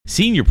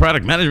Senior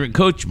Product Management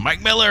Coach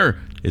Mike Miller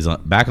is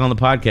back on the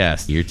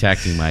podcast. You're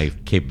taxing my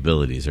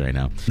capabilities right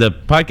now. The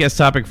podcast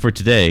topic for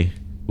today,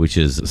 which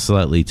is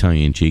slightly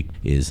tongue-in-cheek,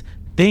 is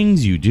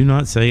things you do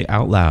not say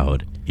out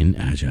loud in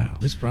Agile.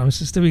 This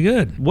promises to be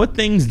good. What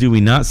things do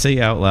we not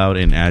say out loud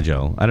in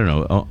Agile? I don't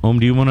know.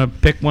 Do you want to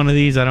pick one of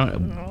these? I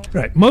don't.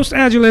 Right. Most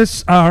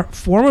Agilists are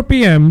former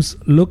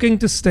PMs looking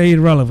to stay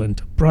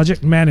relevant.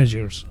 Project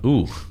managers.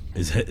 Ooh.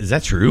 Is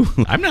that true?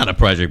 I'm not a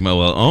project manager.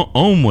 Well,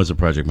 Ohm was a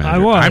project manager. I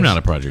was. I'm not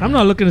a project manager. I'm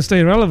not looking to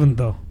stay relevant,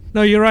 though.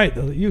 No, you're right,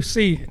 though. You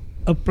see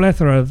a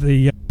plethora of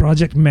the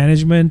project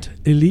management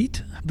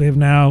elite. They've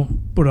now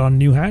put on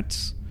new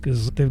hats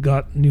because they've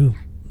got new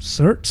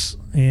certs,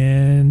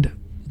 and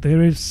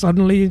they're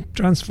suddenly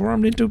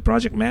transformed into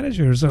project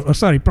managers.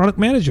 Product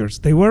managers.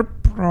 They were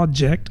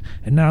project,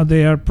 and now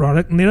they are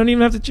product, and they don't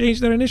even have to change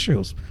their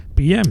initials.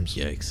 PMs.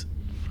 Yikes.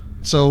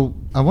 So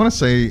I want to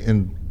say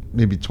in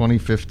maybe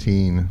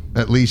 2015,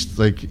 at least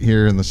like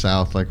here in the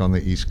South, like on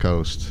the East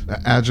Coast,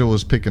 Agile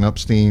was picking up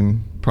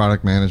steam.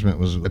 Product management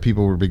was,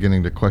 people were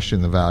beginning to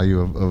question the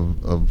value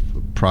of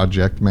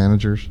project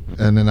managers.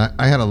 And then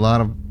I had a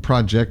lot of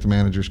project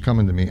managers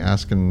coming to me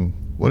asking,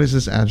 what is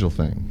this Agile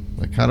thing?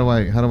 Like, how do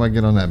I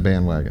get on that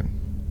bandwagon?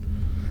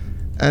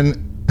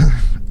 And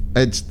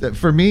it's,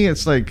 for me,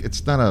 it's like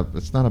it's not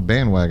a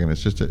bandwagon.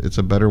 It's just it's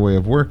a better way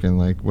of working.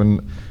 Like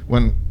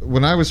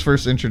when I was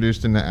first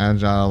introduced into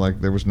Agile, like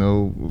there was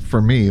no,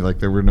 for me, like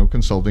there were no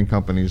consulting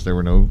companies, there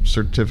were no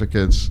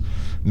certificates,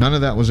 none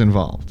of that was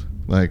involved.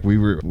 Like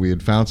we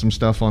had found some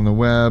stuff on the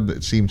web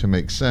that seemed to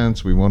make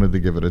sense. We wanted to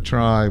give it a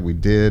try. We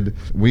did.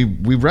 We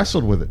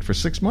wrestled with it for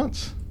 6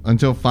 months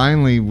until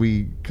finally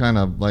we kind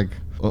of like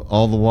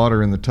all the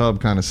water in the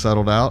tub kind of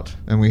settled out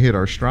and we hit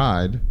our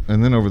stride.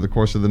 And then over the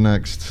course of the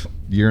next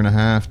year and a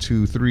half,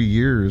 2-3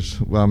 years,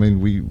 well, I mean,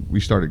 we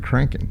started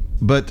cranking.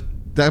 But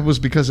that was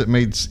because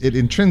it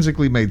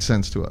intrinsically made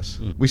sense to us.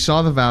 We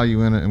saw the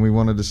value in it and we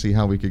wanted to see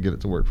how we could get it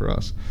to work for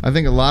us. I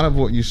think a lot of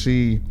what you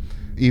see,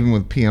 even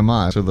with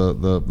PMI, so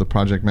the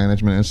Project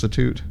Management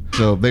Institute,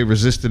 so they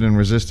resisted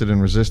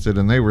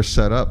and they were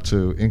set up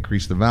to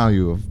increase the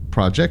value of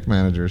project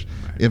managers.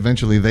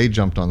 Eventually they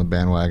jumped on the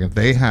bandwagon.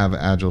 They have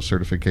Agile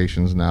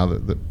certifications now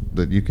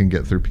that you can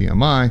get through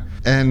PMI.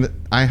 And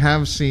I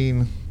have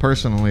seen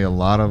personally a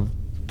lot of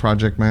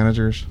project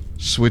managers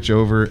switch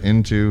over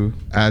into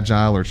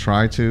Agile or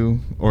try to,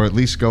 or at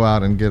least go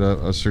out and get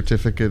a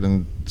certificate,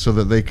 and so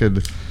that they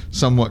could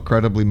somewhat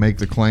credibly make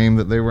the claim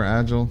that they were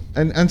Agile.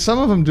 And some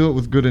of them do it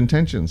with good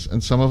intentions,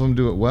 and some of them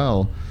do it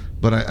well.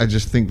 But I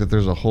just think that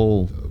there's a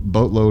whole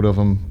boatload of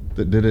them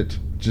that did it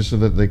just so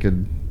that they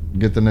could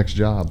get the next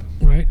job,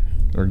 right,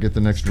 or get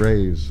the next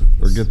raise,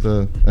 or get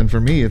the. And for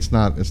me, it's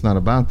not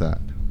about that.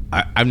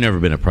 I've never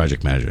been a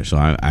project manager, so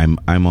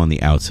I'm on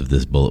the outs of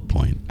this bullet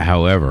point.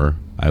 However,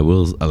 I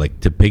like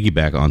to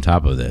piggyback on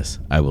top of this.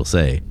 I will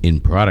say,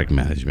 in product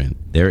management,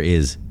 there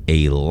is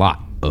a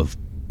lot of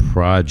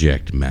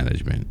project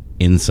management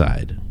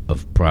inside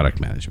of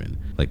product management.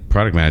 Like,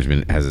 product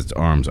management has its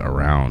arms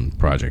around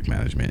project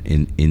management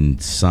in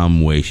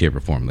some way, shape, or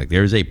form. Like,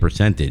 there's a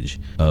percentage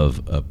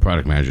of a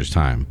product manager's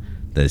time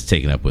that is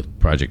taken up with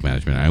project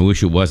management. I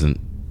wish it wasn't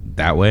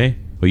that way.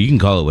 But you can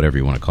call it whatever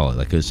you want to call it.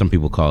 Like, some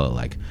people call it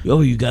like,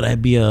 oh, you got to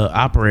be a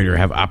operator,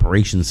 have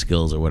operation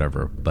skills or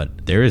whatever.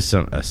 But there is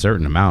a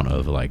certain amount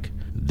of like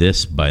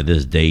this by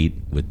this date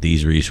with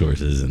these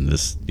resources and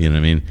this, you know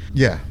what I mean?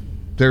 Yeah,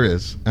 there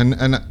is. And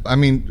I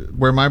mean,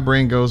 where my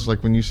brain goes,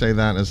 like when you say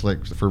that, is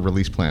like for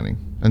release planning.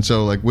 And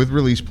so like with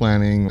release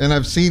planning, and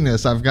I've seen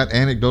this, I've got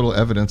anecdotal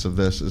evidence of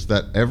this, is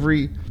that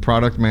every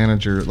product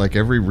manager, like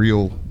every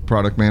real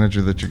product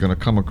manager that you're going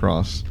to come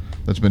across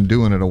that's been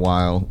doing it a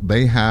while,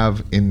 they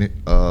have in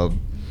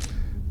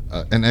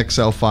an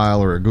Excel file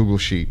or a Google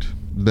sheet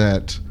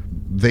that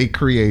they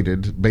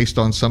created based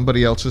on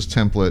somebody else's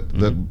template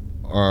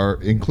that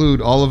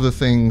include all of the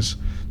things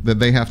that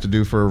they have to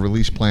do for a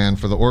release plan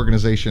for the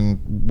organization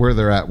where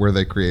they're at, where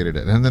they created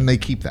it. And then they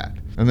keep that.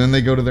 And then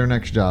they go to their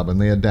next job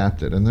and they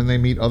adapt it. And then they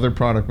meet other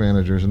product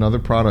managers and other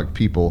product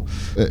people.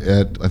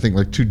 I think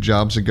like 2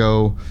 jobs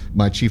ago,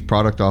 my chief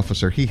product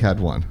officer, he had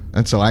one.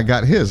 And so I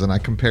got his and I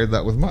compared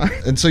that with mine.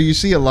 And so you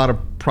see a lot of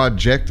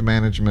project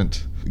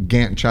management,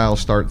 Gantt child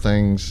start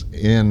things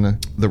in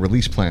the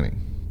release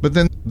planning. But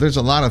then there's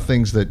a lot of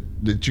things that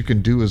you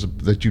can do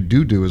that you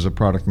do as a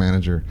product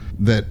manager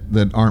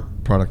that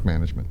aren't product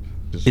management.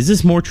 Is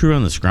this more true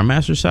on the Scrum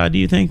Master side, do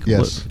you think?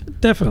 Yes.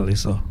 Definitely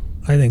so.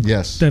 I think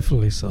yes,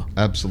 definitely so.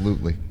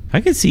 Absolutely.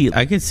 I could see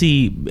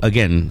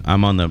again,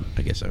 I'm on the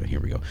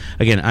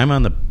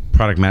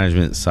product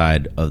management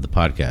side of the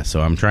podcast. So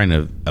I'm trying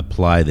to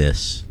apply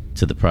this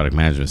to the product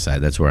management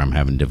side. That's where I'm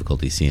having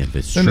difficulty seeing if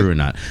it's true or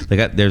not. Like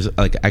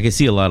I can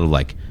see a lot of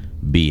like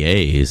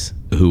BAs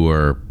who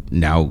are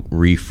now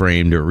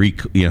reframed or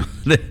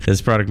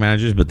as product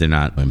managers, but they're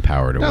not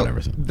empowered or whatever.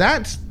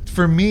 That's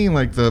for me,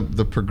 like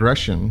the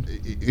progression,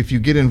 if you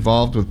get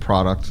involved with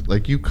product,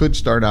 like you could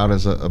start out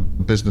as a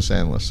business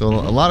analyst. So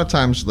a lot of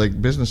times,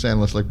 like business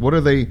analysts, like what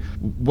are they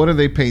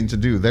paid to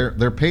do?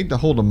 They're paid to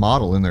hold a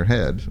model in their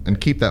head and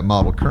keep that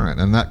model current,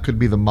 and that could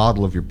be the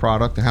model of your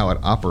product, how it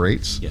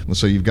operates. Yeah. And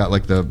so you've got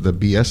like the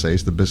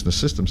BSAs, the business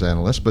systems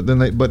analysts, but then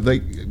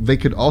they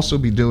could also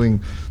be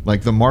doing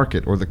like the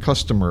market or the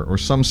customer or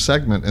some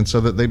segment, and so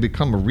that they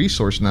become a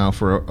resource now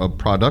for a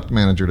product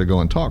manager to go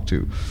and talk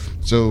to.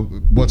 So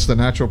what's the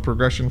natural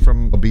progression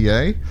from a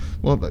BA?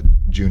 Well, the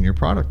junior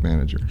product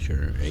manager.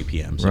 Sure,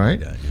 APM, right? Like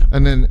that, yeah.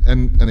 And then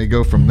and they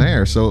go from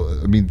there. So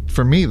I mean,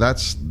 for me,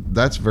 that's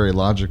very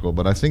logical.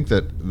 But I think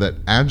that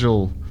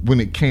Agile, when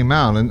it came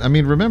out, and I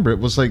mean, remember, it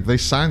was like they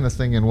signed the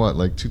thing in what,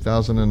 like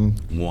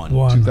 2001,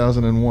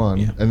 2001,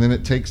 yeah. And then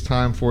it takes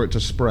time for it to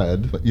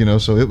spread. But,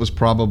 so it was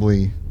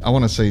probably, I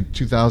want to say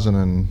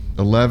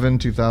 2011,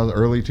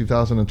 early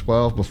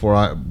 2012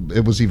 before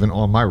it was even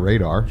on my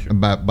radar. Sure.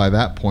 And by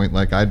that point,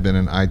 like I'd been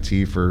in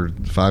IT for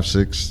 5,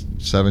 6,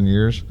 7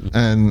 years,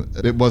 and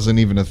it wasn't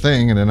even a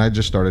thing. And then I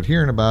just started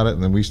hearing about it,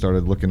 and then we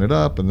started looking it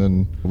up, and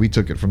then we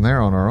took it from there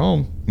on our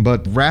own.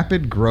 But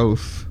rapid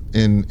growth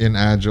in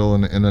Agile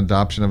and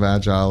adoption of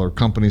Agile, or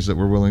companies that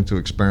were willing to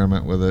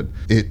experiment with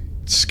it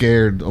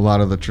scared a lot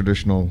of the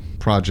traditional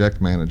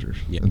project managers.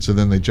 Yep. And so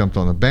then they jumped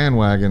on the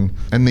bandwagon,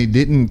 and they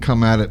didn't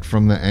come at it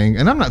from the angle.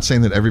 And I'm not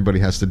saying that everybody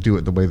has to do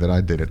it the way that I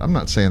did it. I'm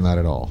not saying that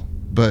at all.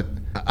 But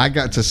I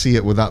got to see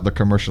it without the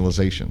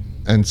commercialization.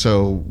 And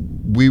so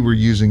we were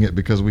using it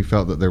because we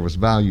felt that there was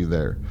value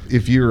there.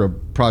 If you're a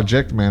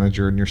project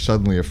manager and you're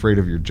suddenly afraid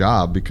of your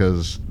job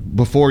because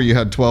before you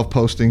had 12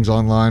 postings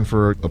online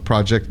for a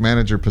project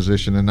manager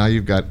position, and now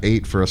you've got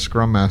 8 for a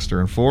scrum master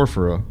and 4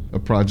 for a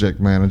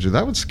project manager,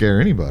 that would scare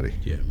anybody.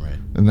 Yeah, right.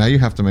 And now you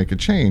have to make a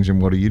change, and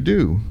what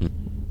do?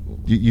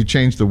 You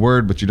change the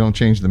word, but you don't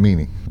change the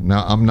meaning.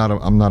 Now I'm not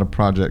a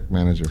project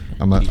manager.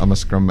 I'm a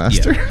scrum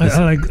master. Yeah.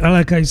 I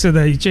like how you said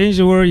that. You change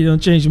the word, you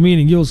don't change the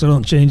meaning. You also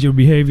don't change your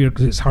behavior,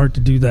 because it's hard to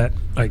do that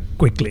like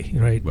quickly,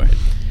 right? Right.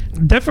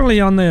 Definitely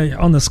on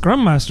the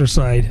scrum master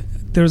side,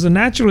 there's a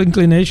natural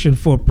inclination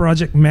for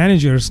project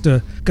managers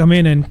to come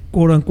in and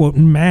quote unquote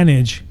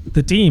manage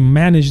the team,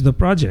 manage the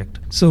project.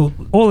 So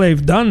all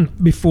they've done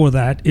before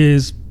that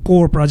is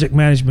core project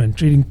management,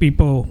 treating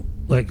people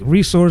like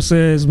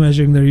resources,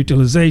 measuring their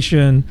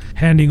utilization,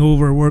 handing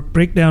over work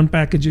breakdown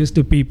packages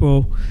to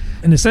people,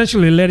 and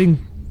essentially letting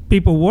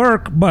people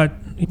work, but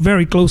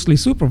very closely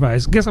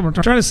supervised. I guess I'm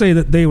trying to say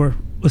that they were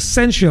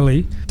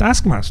essentially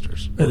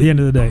taskmasters at the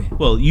end of the day.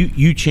 Well,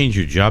 you change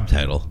your job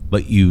title,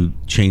 but you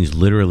change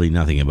literally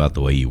nothing about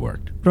the way you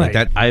worked. Right. Like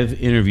that, I've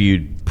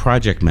interviewed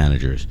project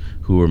managers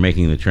who were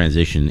making the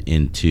transition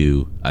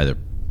into either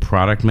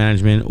product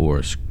management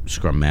or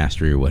Scrum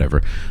Mastery or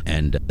whatever.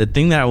 And the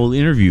thing that I will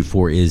interview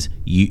for is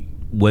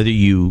whether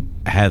you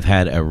have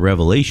had a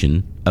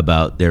revelation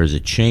about there's a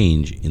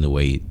change in the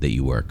way that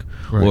you work,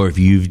 right, or if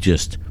you've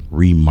just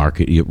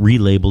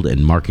relabeled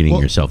and marketing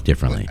yourself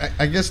differently.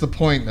 I guess the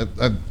point,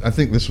 I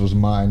think this was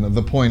mine.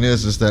 The point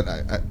is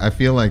that I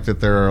feel like that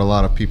there are a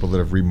lot of people that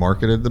have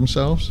remarketed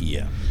themselves.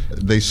 Yeah.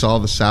 They saw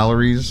the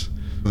salaries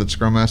that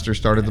Scrum Master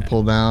started to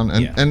pull down,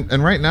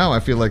 and right now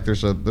I feel like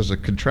there's a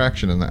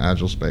contraction in the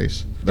Agile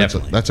space.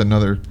 That's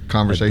another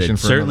conversation.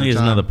 For certainly is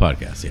time. Another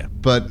podcast. Yeah,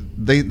 but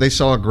they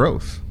saw a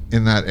growth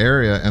in that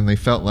area, and they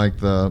felt like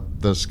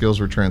the skills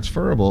were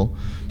transferable.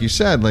 You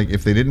said, like,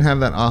 if they didn't have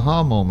that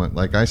aha moment,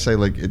 like I say,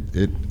 like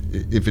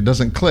if it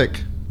doesn't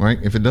click, right?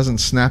 If it doesn't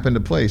snap into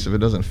place, if it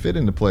doesn't fit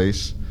into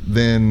place,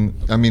 then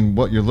I mean,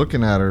 what you're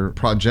looking at are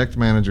project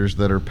managers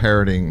that are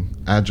parroting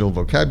Agile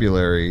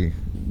vocabulary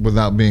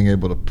without being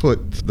able to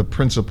put the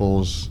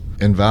principles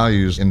and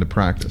values into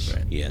practice.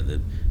 Right. Yeah,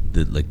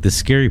 the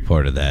scary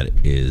part of that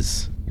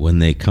is when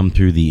they come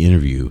through the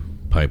interview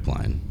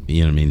pipeline.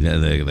 You know what I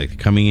mean? They're like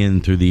coming in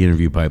through the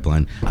interview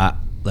pipeline.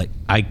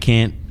 I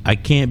can't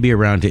be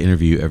around to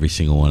interview every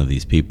single one of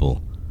these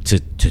people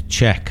to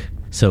check.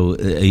 So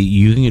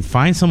you can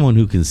find someone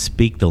who can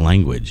speak the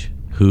language,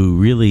 who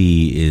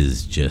really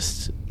is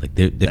just like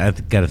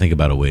I've got to think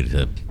about a way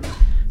to.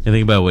 I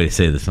think about a way to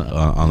say this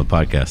on the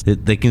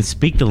podcast. They can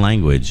speak the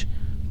language,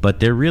 but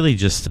they're really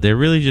just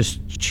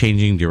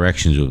changing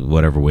directions with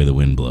whatever way the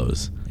wind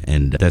blows,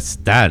 and that's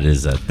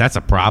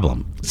a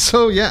problem.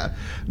 So yeah,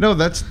 no,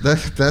 that's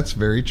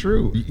very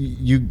true.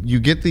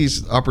 You get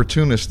these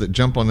opportunists that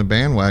jump on the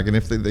bandwagon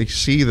if they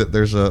see that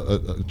there's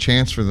a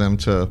chance for them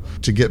to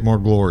get more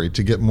glory,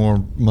 to get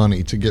more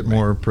money, to get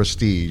more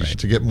prestige,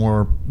 to get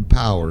more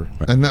power,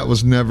 and that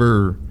was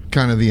never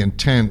kind of the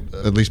intent,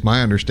 at least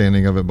my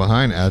understanding of it,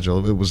 behind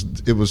Agile. It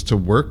was to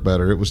work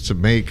better. It was to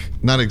make,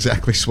 not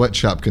exactly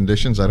sweatshop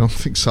conditions. I don't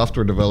think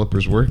software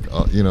developers work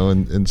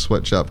in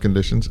sweatshop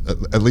conditions,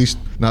 at least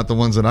not the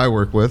ones that I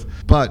work with,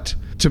 but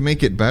to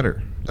make it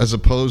better, as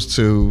opposed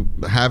to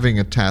having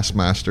a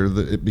taskmaster.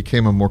 That it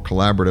became a more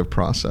collaborative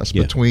process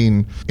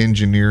between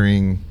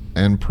engineering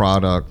and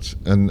product,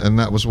 and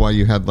that was why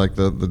you had like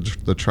the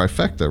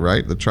trifecta,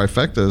 right? The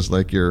trifecta is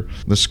like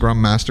the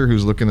Scrum Master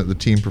who's looking at the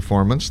team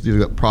performance, you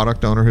got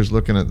product owner who's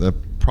looking at the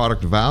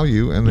product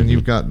value, and then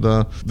you've got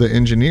the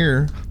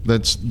engineer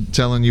that's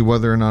telling you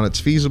whether or not it's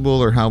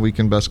feasible or how we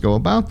can best go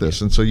about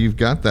this. And so you've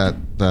got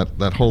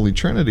that holy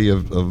trinity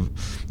of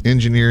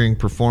engineering,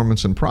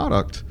 performance, and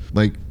product.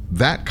 Like,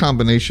 that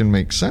combination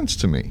makes sense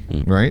to me,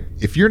 right?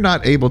 If you're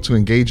not able to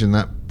engage in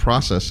that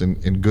process in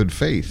good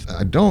faith,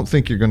 I don't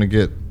think you're going to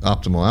get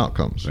optimal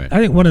outcomes. I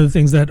think one of the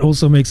things that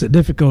also makes it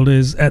difficult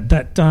is at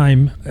that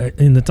time,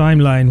 in the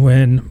timeline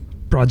when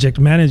project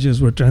managers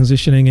were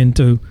transitioning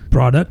into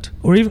product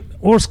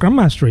or Scrum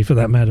Mastery for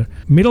that matter,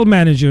 middle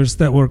managers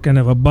that were kind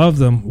of above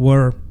them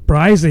were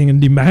pricing and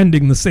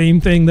demanding the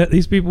same thing that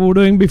these people were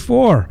doing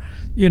before.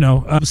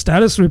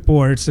 Status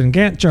reports and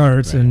Gantt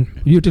charts and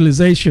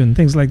utilization,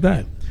 things like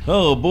that.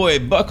 Oh boy,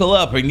 buckle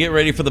up and get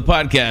ready for the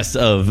podcast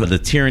of the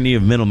tyranny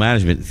of middle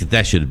management.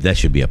 That should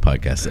be a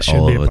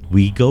podcast.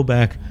 We go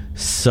back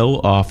so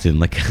often.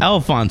 Like,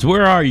 Alphonse,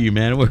 where are you,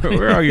 man?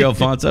 Where are you,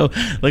 Alfonso?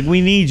 Like,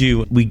 we need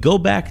you. We go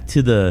back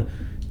to the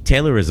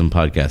Taylorism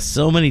podcast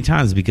so many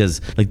times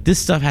because, like, this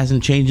stuff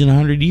hasn't changed in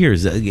 100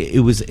 years.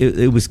 It was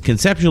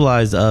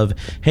conceptualized of,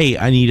 hey,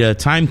 I need a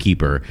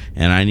timekeeper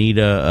and I need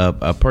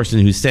a person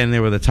who's standing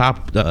there with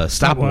a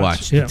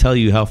stopwatch to tell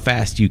you how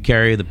fast you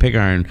carry the pig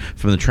iron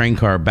from the train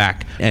car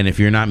back. And if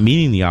you're not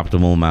meeting the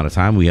optimal amount of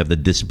time, we have the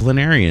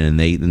disciplinarian,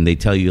 and they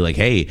tell you, like,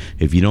 hey,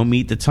 if you don't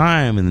meet the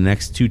time in the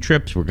next 2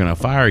 trips, we're going to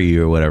fire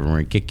you or whatever. We're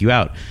going to kick you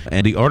out.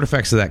 And the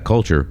artifacts of that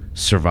culture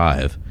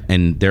survive.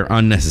 And they're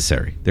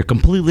unnecessary. They're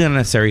completely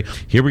unnecessary.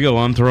 Here we go.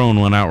 I'm throwing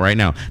one out right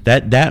now.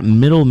 That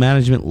middle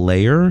management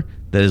layer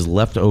that is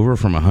left over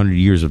from 100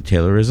 years of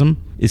Taylorism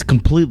is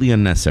completely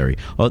unnecessary.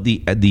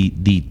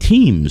 The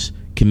teams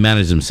can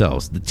manage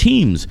themselves. The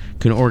teams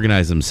can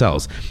organize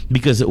themselves.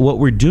 Because what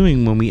we're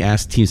doing when we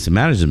ask teams to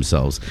manage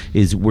themselves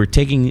is we're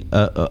taking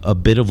a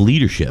bit of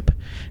leadership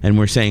and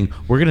we're saying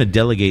we're going to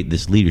delegate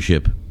this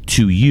leadership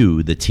to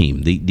you, the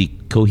team, the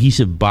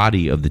cohesive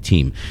body of the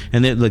team.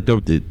 And then, like,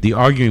 the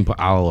arguing point,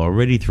 I'll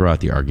already throw out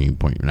the arguing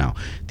point now.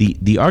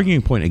 The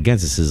arguing point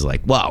against this is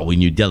like, well,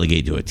 when you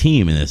delegate to a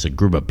team and it's a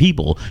group of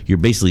people, you're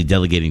basically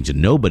delegating to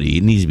nobody.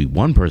 It needs to be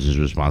one person's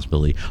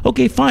responsibility.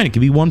 Okay, fine. It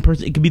could be one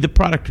person. It could be the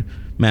product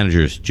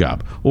manager's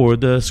job or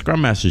the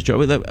Scrum Master's job,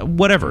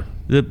 whatever.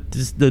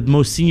 The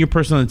most senior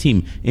person on the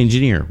team,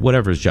 engineer,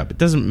 whatever's job. It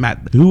doesn't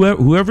matter.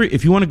 Whoever,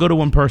 if you want to go to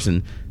one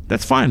person,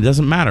 that's fine. It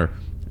doesn't matter.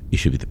 You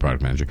should be the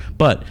product manager.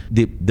 But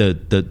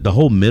the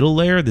whole middle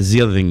layer, this is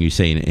the other thing you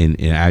say in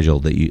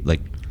Agile, that you,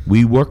 like,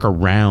 we work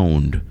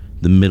around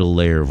the middle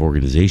layer of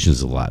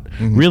organizations a lot.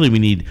 Mm-hmm. Really, we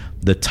need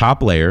the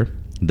top layer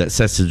that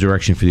sets the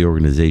direction for the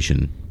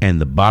organization and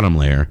the bottom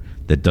layer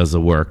that does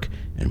the work.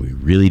 And we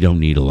really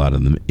don't need a lot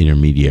of the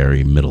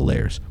intermediary middle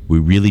layers. We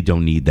really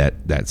don't need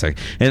that side.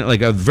 And,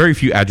 like, very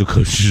few Agile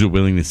coaches are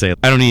willing to say,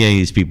 I don't need any of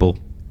these people.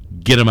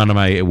 Get them out of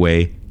my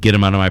way. Get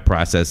them out of my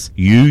process.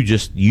 You,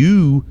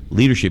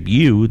 leadership,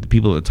 the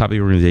people at the top of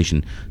the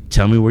organization,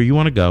 tell me where you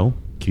want to go,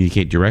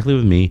 communicate directly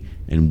with me,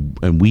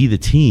 and we, the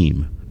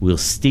team, will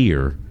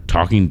steer,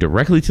 talking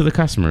directly to the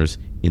customers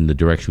in the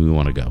direction we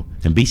want to go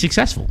and be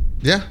successful.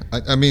 Yeah.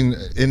 I mean,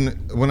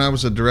 when I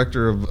was a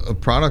director of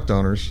product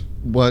owners,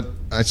 what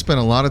I spent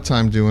a lot of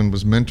time doing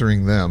was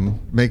mentoring them,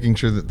 making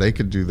sure that they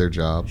could do their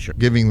job,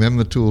 giving them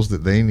the tools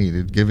that they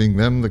needed, giving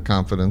them the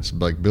confidence,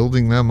 like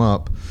building them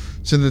up,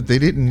 so that they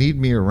didn't need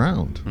me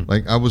around.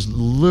 Like, I was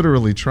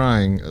literally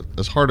trying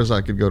as hard as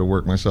I could go to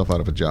work myself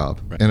out of a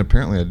job. Right. And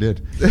apparently I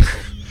did.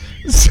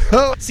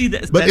 So,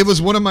 but it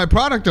was one of my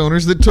product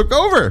owners that took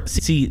over.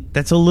 See,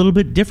 that's a little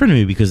bit different to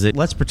me because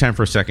let's pretend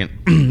for a second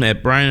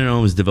at Brian and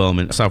Ohm's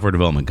software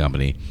development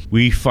company,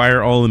 we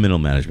fire all the middle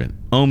management.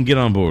 Ohm, get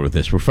on board with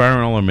this. We're firing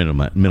all our middle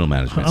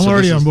management. I'm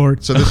already on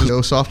board. So this is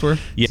O software?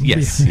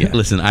 Yes. Yeah.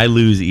 Listen, I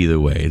lose either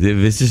way. If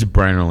it's just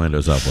Brian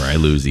Orlando software, I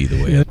lose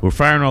either way. Yeah. We're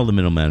firing all the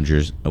middle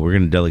managers. We're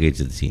going to delegate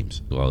to the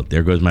teams. Well,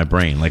 there goes my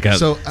brain.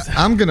 So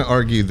I'm going to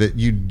argue that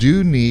you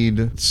do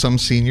need some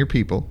senior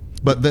people,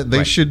 but that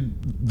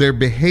their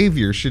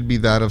behavior should be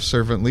that of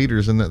servant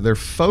leaders, and that their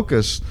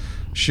focus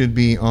should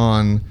be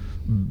on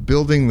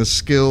building the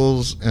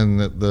skills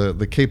and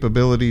the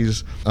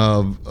capabilities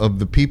of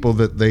the people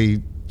that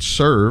they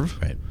serve,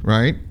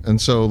 right?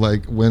 And so,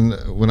 like,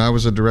 when I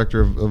was a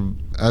director of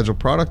Agile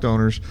product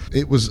owners,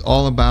 it was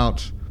all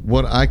about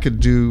what I could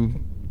do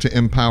to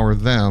empower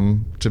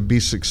them to be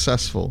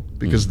successful,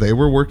 because they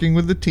were working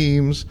with the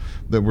teams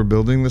that were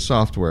building the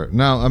software.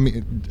 Now, I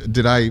mean,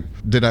 did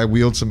I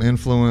wield some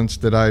influence?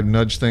 Did I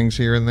nudge things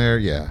here and there?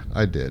 Yeah,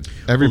 I did.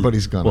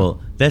 Everybody's gonna.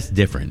 Well, that's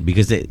different,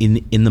 because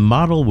in the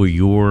model where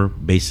you're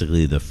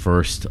basically the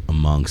first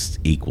amongst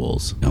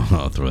equals,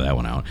 I'll throw that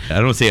one out. I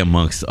don't say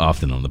amongst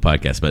often on the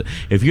podcast, but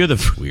if you're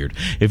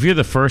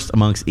the first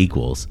amongst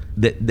equals,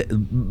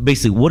 that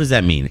basically, what does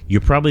that mean?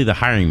 You're probably the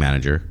hiring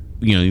manager.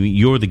 You know,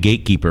 you're the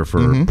gatekeeper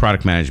for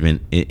product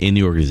management in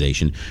the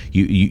organization.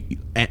 You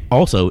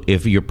also,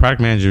 if your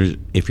product managers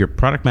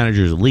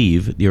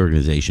leave the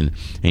organization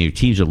and your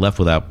teams are left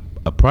without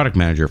a product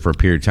manager for a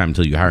period of time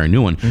until you hire a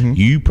new one,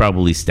 you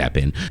probably step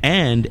in,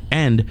 and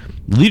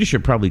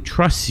leadership probably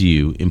trusts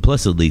you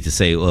implicitly to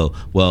say,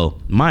 well,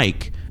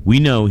 Mike, we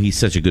know he's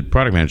such a good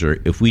product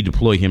manager. If we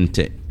deploy him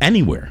to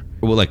anywhere,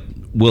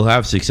 we'll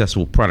have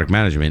successful product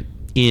management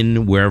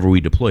in wherever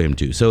we deploy him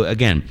to. So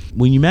again,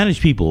 when you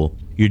manage people,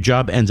 your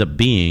job ends up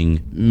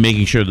being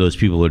making sure those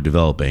people are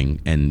developing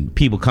and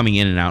people coming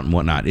in and out and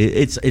whatnot.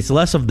 It's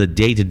less of the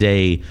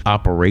day-to-day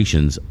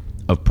operations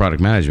of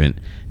product management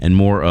and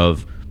more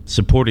of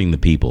supporting the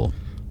people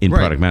in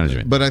product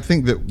management. But I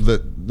think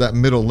that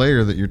middle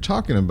layer that you're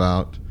talking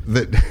about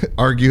that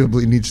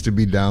arguably needs to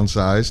be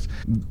downsized,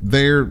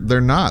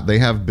 they're not. They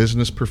have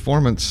business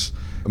performance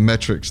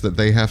metrics that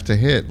they have to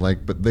hit,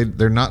 but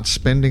they're not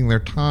spending their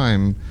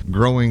time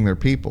growing their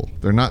people.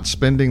 They're not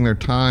spending their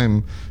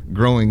time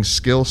growing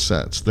skill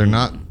sets. They're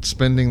not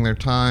spending their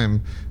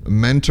time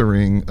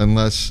mentoring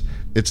unless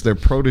it's their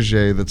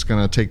protege that's going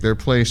to take their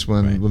place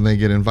when they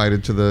get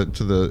invited to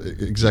the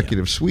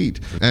executive suite.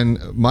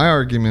 And my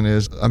argument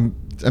is,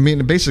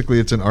 basically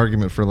it's an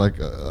argument for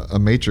a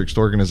matrixed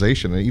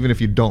organization. And even if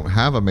you don't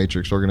have a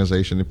matrixed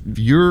organization, if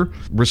you're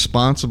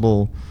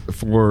responsible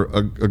for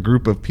a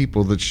group of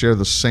people that share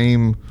the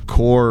same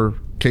core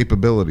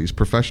capabilities,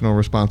 professional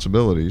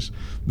responsibilities,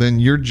 then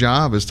your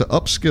job is to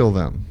upskill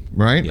them,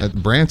 right? Yeah.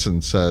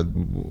 Branson said,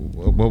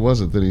 what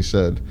was it that he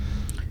said?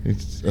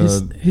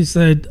 He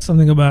said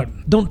something about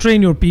don't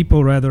train your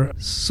people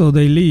so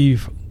they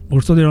leave,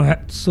 or so they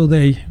don't so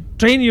they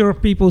train your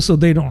people so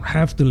they don't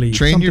have to leave.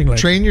 Train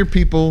your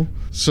people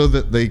so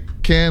that they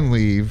can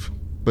leave,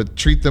 but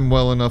treat them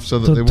well enough so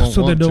that they won't want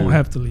to. So they don't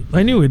have to leave.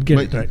 I knew we'd get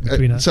it right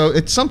between us. So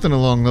it's something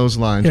along those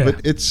lines. Yeah.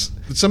 But it's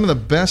some of the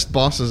best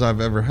bosses I've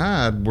ever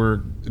had were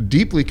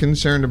deeply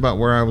concerned about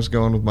where I was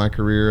going with my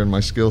career and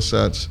my skill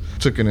sets,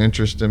 took an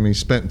interest in me,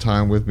 spent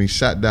time with me,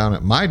 sat down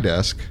at my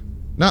desk.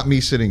 Not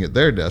me sitting at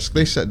their desk.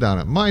 They sat down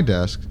at my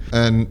desk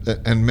and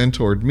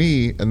mentored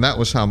me, and that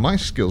was how my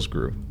skills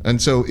grew.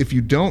 And so if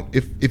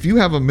you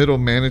have a middle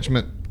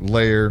management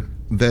layer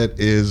that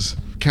is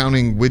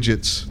counting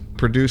widgets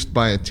produced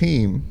by a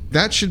team,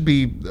 that should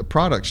be a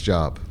product's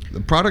job.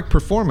 The product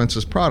performance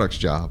is product's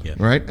job,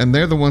 right? And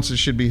they're the ones that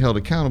should be held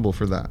accountable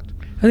for that.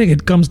 I think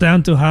it comes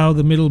down to how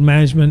the middle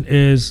management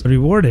is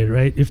rewarded,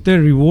 right? If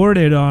they're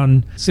rewarded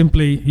on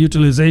simply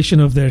utilization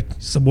of their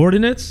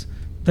subordinates,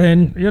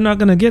 then you're not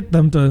going to get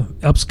them to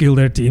upskill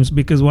their teams,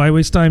 because why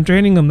waste time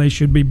training them? They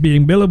should be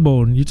being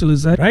billable and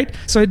utilize that, right?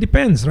 So it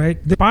depends, right?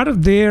 The part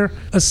of their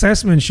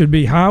assessment should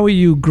be how are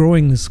you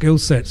growing the skill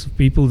sets of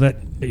people that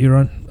you're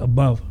on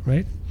above,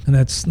 right? And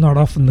that's not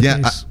often the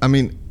case.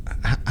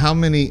 How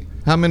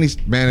many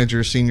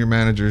managers, senior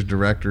managers,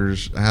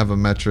 directors have a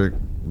metric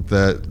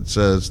that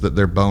says that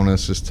their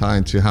bonus is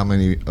tied to how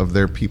many of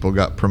their people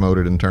got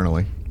promoted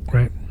internally?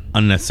 Right.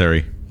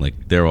 Unnecessary.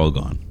 They're all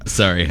gone.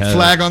 Sorry.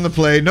 Flag on the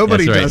play.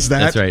 Nobody does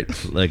that.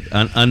 That's right.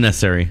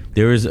 Unnecessary.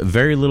 There is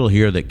very little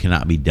here that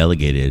cannot be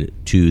delegated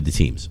to the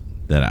teams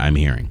that I'm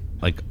hearing.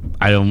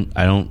 I don't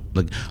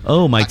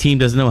my team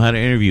doesn't know how to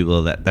interview.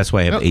 Well, that's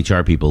why I have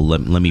HR people.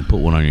 Let me put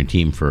one on your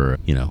team for,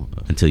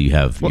 until you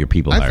have your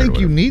people hired. I think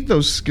you need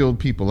those skilled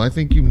people. I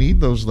think you need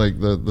those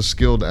the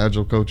skilled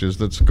Agile coaches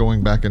that's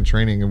going back and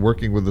training and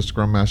working with the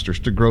Scrum Masters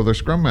to grow their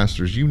Scrum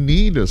Masters. You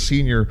need a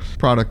senior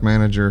product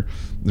manager,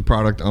 the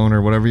product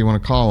owner, whatever you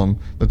want to call them,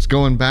 that's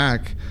going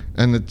back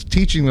and it's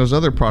teaching those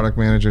other product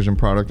managers and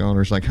product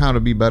owners how to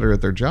be better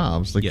at their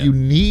jobs. You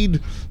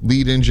need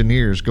lead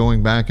engineers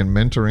going back and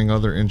mentoring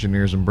other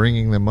engineers and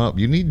bringing them up.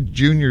 You need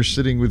juniors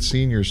sitting with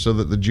seniors so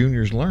that the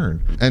juniors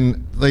learn.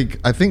 And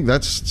I think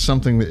that's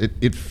something that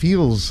it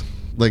feels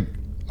like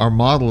our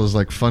model is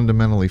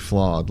fundamentally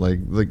flawed. Like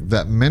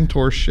that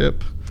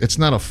mentorship, it's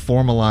not a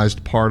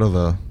formalized part of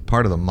the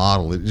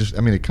model. It just,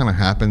 it kind of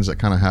happens. It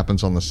kind of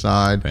happens on the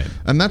side. Right.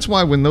 And that's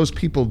why when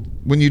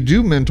you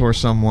do mentor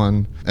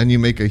someone and you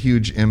make a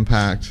huge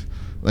impact,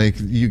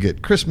 you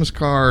get Christmas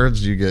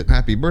cards, you get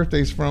happy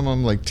birthdays from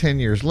them 10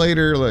 years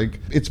later,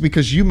 it's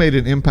because you made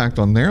an impact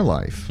on their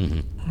life.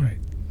 Mm-hmm.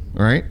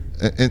 Right?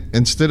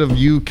 Instead of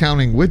you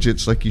counting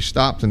widgets, you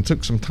stopped and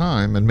took some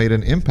time and made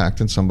an impact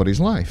in somebody's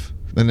life.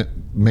 Then it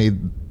made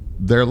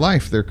their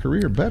life, their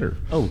career better.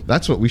 Oh,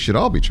 that's what we should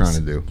all be trying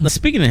to do.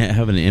 Speaking of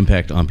having an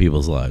impact on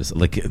people's lives,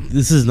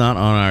 this is not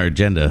on our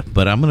agenda,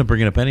 but I'm going to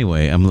bring it up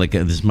anyway. I'm this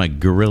is my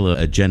guerrilla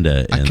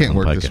agenda. I can't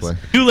work this way.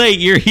 Too late,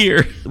 you're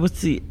here.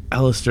 What's the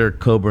Alistair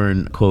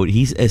Coburn quote?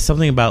 He's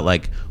something about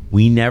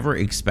we never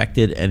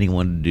expected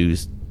anyone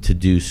to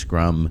do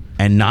Scrum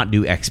and not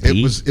do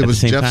XP. It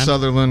was Jeff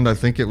Sutherland. I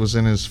think it was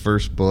in his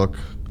first book.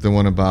 The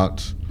one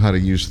about how to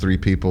use 3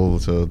 people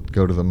to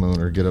go to the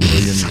moon or get a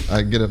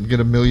million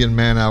get a million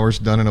man hours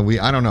done in a week.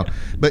 I don't know,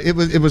 but it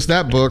was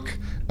that book,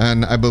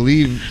 and I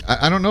believe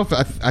I don't know if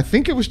I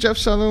think it was Jeff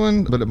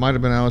Sutherland, but it might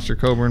have been Alistair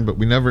Coburn. But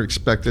we never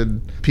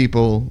expected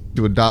people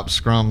to adopt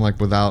Scrum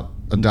without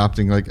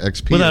adopting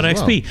XP without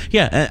XP.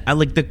 Yeah, I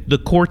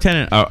the core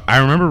tenet. I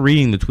remember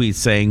reading the tweet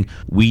saying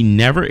we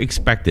never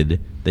expected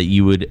that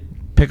you would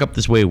pick up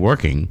this way of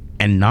working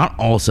and not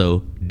also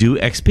do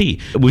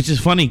XP, which is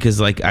funny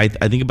because I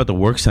think about the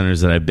work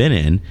centers that I've been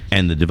in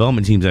and the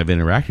development teams I've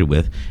interacted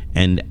with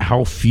and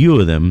how few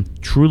of them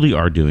truly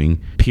are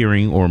doing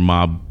peering or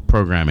mob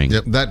programming.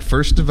 Yep. That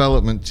first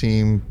development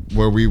team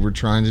where we were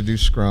trying to do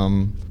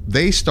Scrum,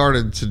 they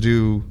started to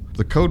do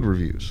the code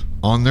reviews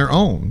on their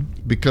own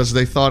because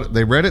they thought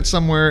they read it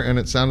somewhere and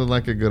it sounded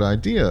like a good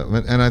idea.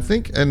 And I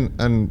think,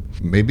 and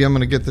maybe I'm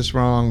going to get this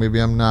wrong, maybe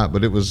I'm not,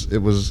 but it was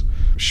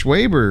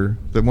Schwaber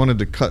that wanted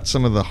to cut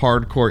some of the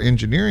hardcore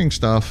engineering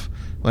stuff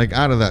like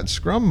out of that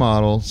Scrum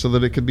model so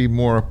that it could be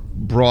more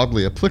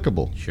broadly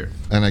applicable. Sure.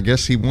 And I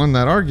guess he won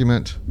that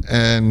argument.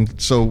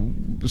 And so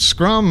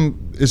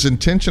Scrum is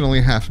intentionally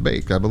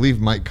half-baked. I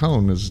believe Mike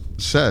Cohn has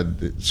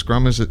said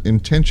Scrum is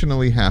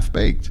intentionally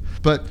half-baked.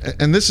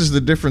 And this is the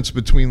difference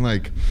between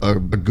like a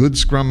good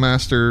Scrum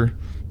Master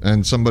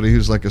and somebody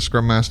who's like a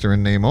Scrum Master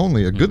in name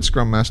only. A good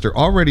Scrum Master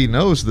already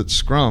knows that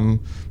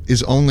Scrum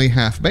is only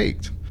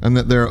half-baked, and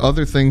that there are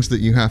other things that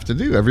you have to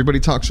do. Everybody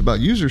talks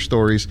about user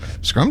stories.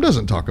 Scrum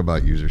doesn't talk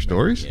about user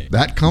stories.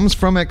 That comes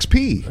from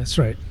XP. That's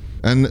right.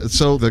 And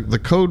so the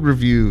code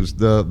reviews,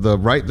 the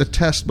write the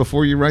test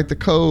before you write the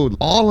code,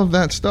 all of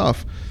that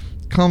stuff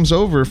comes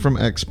over from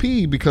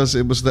XP because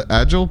it was the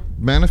Agile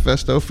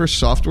Manifesto for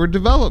software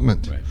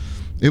development. Right.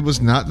 It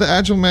was not the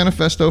Agile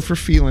Manifesto for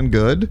feeling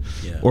good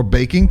or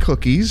baking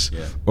cookies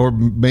or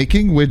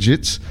making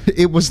widgets.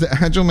 It was the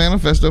Agile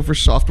Manifesto for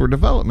software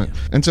development.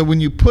 And so when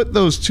you put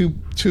those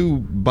two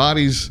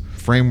bodies,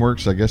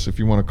 frameworks, I guess if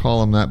you want to call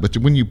them that, but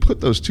when you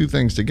put those two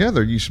things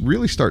together, you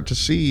really start to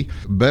see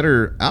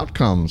better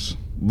outcomes,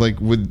 like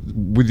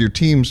with your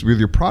teams, with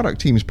your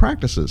product teams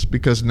practices,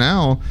 because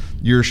now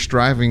you're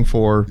striving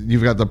for,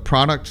 you've got the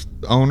product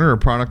owner or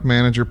product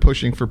manager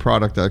pushing for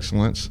product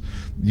excellence.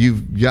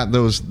 You've got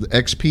those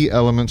XP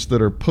elements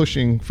that are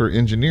pushing for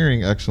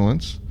engineering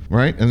excellence,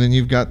 right? And then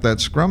you've got that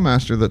Scrum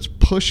Master that's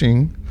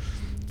pushing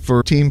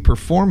for team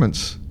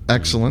performance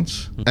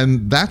excellence,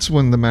 and that's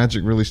when the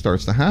magic really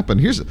starts to happen.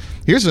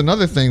 Here's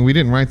another thing, we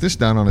didn't write this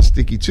down on a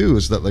sticky too,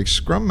 is that like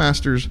Scrum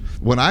Masters,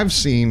 what I've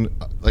seen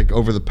like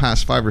over the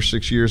past 5 or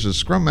 6 years is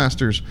Scrum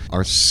Masters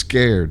are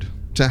scared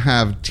to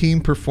have team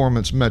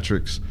performance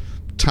metrics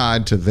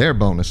tied to their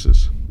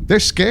bonuses. They're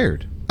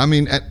scared. I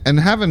mean, and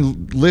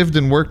having lived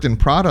and worked in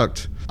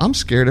product, I'm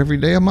scared every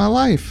day of my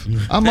life.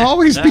 I'm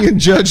always being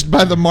judged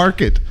by the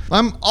market.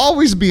 I'm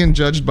always being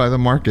judged by the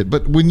market.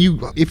 But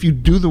if you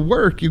do the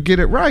work, you get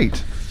it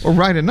right or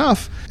right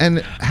enough. And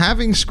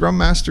having Scrum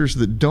Masters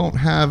that don't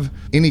have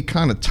any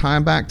kind of tie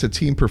back to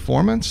team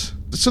performance,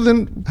 so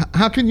then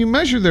how can you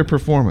measure their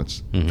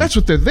performance? Mm-hmm. That's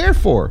what they're there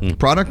for. Mm-hmm.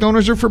 Product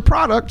owners are for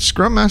product.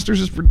 Scrum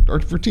Masters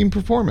are for team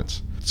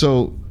performance.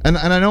 So, and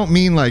I don't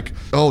mean like,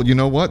 oh, you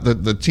know what,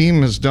 the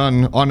team has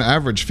done on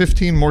average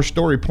 15 more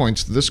story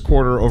points this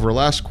quarter over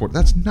last quarter.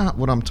 That's not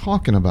what I'm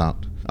talking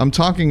about. I'm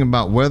talking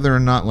about whether or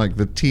not like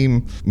the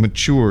team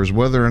matures,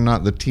 whether or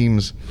not the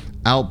team's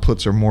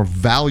outputs are more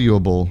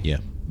valuable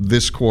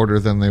this quarter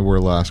than they were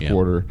last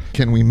quarter.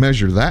 Can we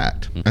measure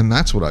that? Mm-hmm. And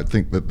that's what I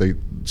think that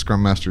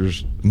Scrum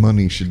Masters'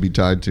 money should be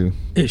tied to.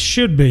 It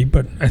should be,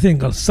 but I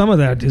think some of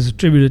that is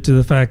attributed to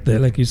the fact that,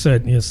 like you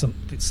said, some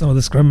of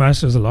the Scrum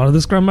Masters, a lot of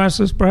the Scrum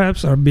Masters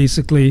perhaps, are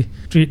basically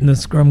treating the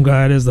Scrum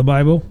Guide as the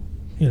Bible,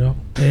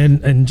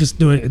 and just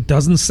doing it.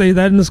 Doesn't say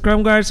that in the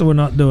Scrum Guide, so we're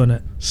not doing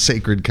it.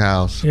 Sacred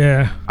cows.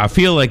 Yeah. I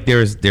feel like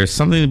there's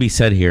something to be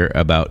said here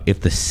about if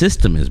the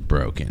system is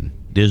broken,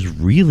 there's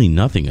really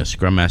nothing a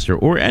Scrum Master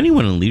or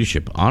anyone in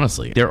leadership,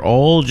 honestly. They're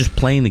all just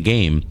playing the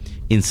game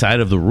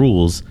inside of the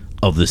rules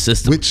of the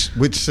system. Which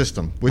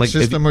system? Which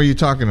system are you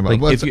talking about?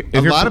 Like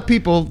a lot of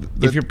people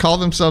that call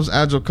themselves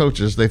Agile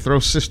coaches, they throw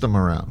system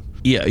around.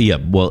 Yeah.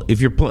 Well, if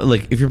you're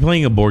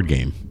playing a board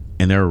game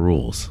and there are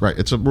rules, right?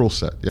 It's a rule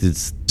set. Yeah.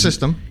 It's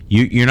system.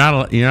 You're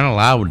not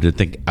allowed to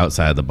think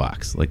outside the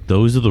box. Like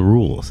those are the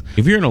rules.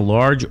 If you're in a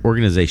large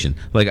organization,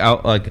 like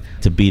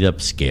to beat up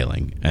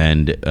scaling,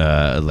 and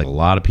like a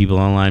lot of people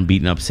online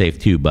beating up safe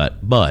too, but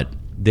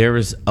there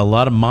is a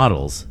lot of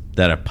models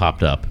that have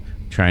popped up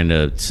trying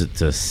to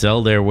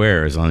sell their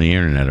wares on the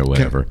internet or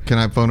whatever. Can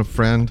I phone a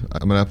friend?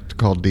 I'm going to have to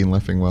call Dean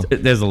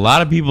Leffingwell. There's a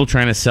lot of people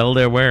trying to sell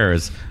their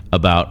wares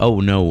about, oh,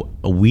 no,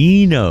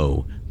 we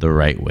know the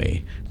right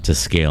way to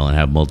scale and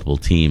have multiple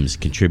teams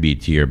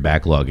contribute to your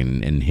backlog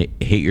and hit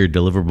your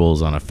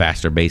deliverables on a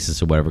faster basis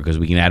or whatever because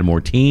we can add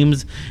more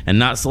teams and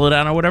not slow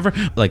down or whatever.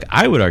 Like,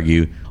 I would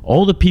argue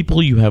all the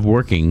people you have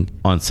working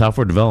on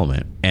software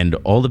development and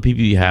all the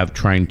people you have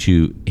trying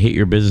to hit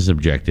your business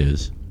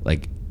objectives,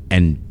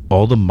 and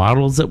all the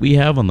models that we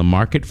have on the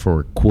market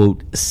for,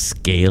 quote,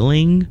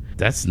 scaling,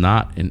 that's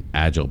not an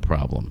Agile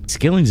problem.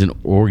 Scaling is an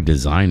org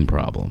design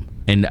problem.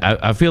 And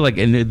I feel like,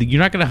 and you're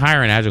not going to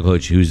hire an Agile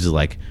coach who's just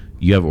like,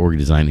 you have org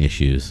design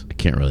issues, I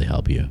can't really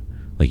help you.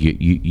 Like,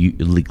 you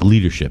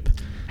leadership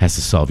has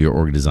to solve your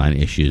org design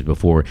issues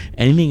before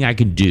anything I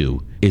can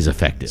do is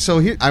effective. So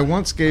here, I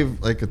once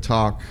gave a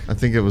talk, I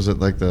think it was at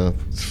the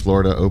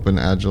Florida Open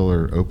Agile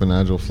or Open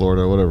Agile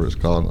Florida, whatever it's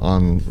called,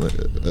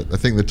 I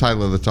think the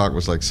title of the talk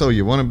was so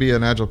you want to be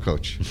an Agile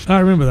coach? I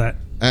remember that.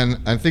 And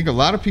I think a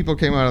lot of people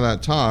came out of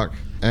that talk,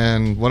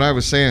 and what I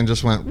was saying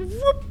just went,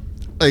 whoop,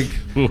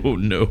 oh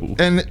no.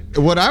 And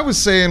what I was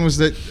saying was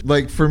that,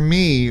 for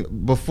me,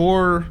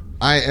 before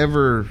I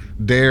ever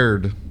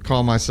dared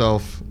call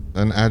myself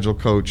an Agile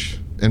coach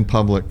in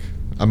public.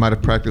 I might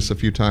have practiced a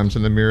few times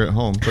in the mirror at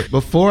home. But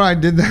before I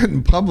did that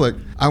in public,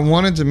 I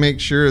wanted to make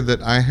sure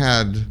that I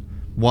had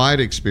wide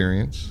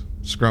experience,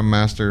 Scrum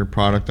Master,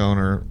 product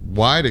owner,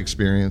 wide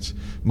experience,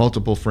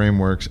 multiple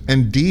frameworks,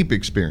 and deep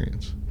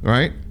experience,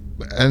 right?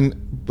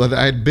 But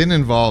I had been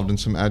involved in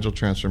some Agile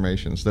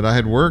transformations, that I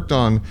had worked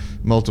on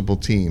multiple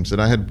teams, that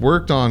I had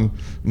worked on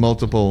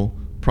multiple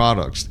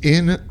products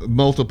in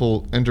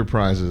multiple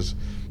enterprises,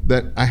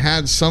 that I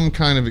had some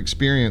kind of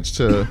experience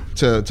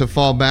to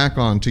fall back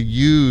on, to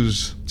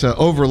use, to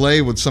overlay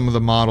with some of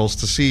the models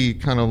to see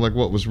kind of like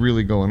what was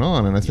really going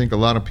on. And I think a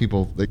lot of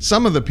people, like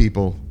some of the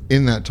people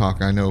in that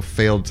talk I know,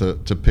 failed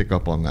to pick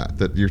up on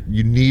that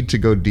you need to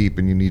go deep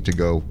and you need to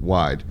go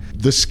wide.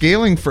 The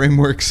scaling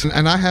frameworks,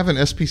 and I have an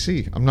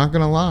SPC, I'm not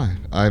going to lie.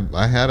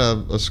 I had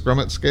a Scrum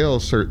at Scale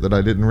cert that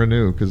I didn't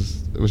renew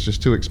because it was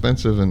just too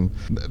expensive. And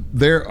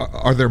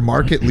are there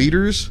market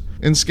leaders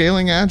in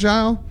scaling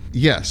Agile?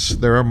 Yes,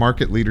 there are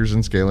market leaders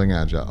in scaling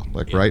Agile.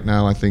 Like right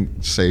now, I think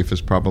SAFe has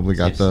probably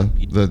got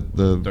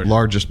the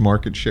largest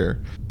market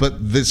share. But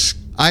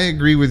I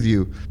agree with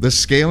you. The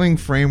scaling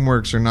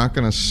frameworks are not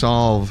going to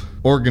solve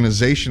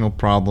organizational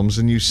problems.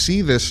 And you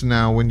see this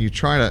now when you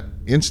try to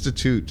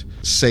institute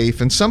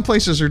SAFe. And some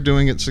places are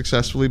doing it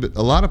successfully, but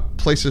a lot of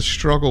places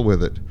struggle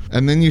with it.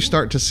 And then you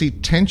start to see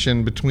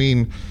tension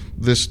between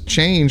this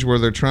change where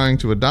they're trying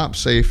to adopt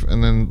SAFe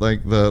and then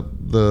like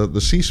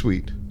the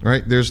C-suite.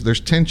 Right?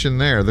 There's tension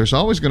there. There's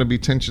always going to be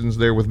tensions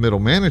there with middle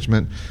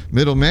management.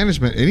 Middle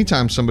management,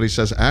 anytime somebody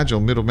says Agile,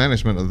 middle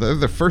management, they're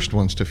the first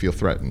ones to feel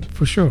threatened.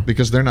 For sure.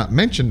 Because they're not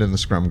mentioned in the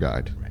Scrum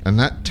Guide. Right. And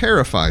that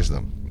terrifies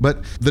them.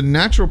 But the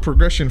natural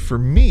progression for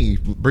me,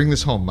 bring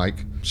this home,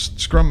 Mike,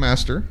 Scrum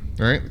Master,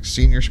 right?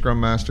 Senior Scrum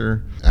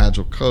Master,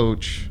 Agile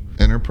Coach,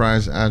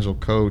 Enterprise Agile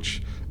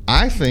Coach.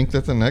 I think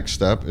that the next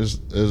step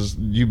is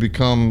you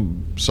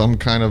become some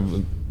kind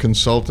of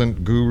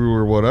consultant, guru,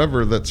 or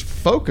whatever that's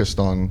focused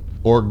on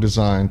org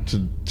design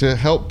to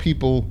help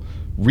people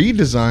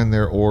redesign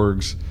their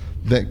orgs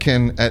that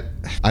can,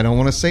 I don't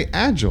want to say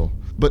agile,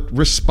 but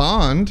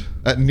respond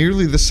at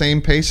nearly the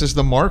same pace as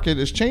the market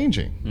is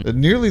changing, at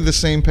nearly the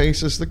same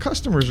pace as the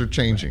customers are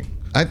changing.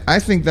 I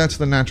think that's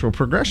the natural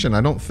progression.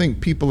 I don't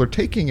think people are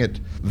taking it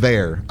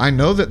there. I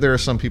know that there are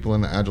some people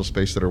in the Agile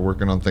space that are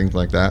working on things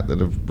like that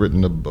have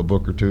written a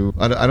book or two.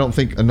 I don't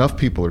think enough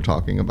people are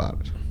talking about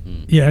it.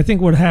 Yeah, I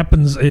think what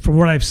happens, from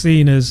what I've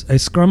seen, is a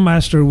Scrum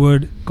Master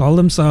would call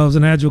themselves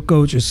an Agile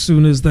coach as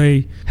soon as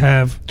they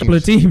have a couple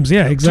of teams.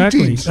 Yeah,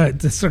 exactly. Teams.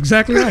 That's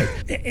exactly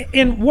right.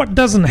 And what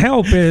doesn't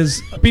help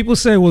is people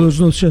say, well,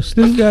 there's no such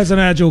thing as an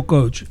Agile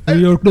coach.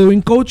 You're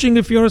doing coaching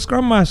if you're a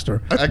Scrum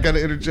Master. I got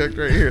to interject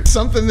right here.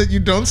 Something that you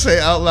don't say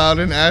out loud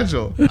in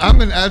Agile.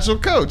 I'm an Agile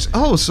coach.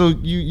 Oh, so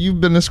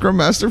you've been a Scrum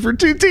Master for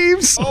 2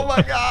 teams? Oh,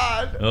 my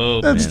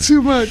God. That's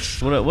too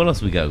much. What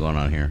else we got going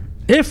on here?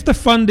 If the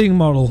funding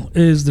model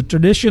is the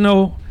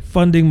traditional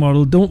funding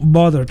model, don't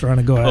bother trying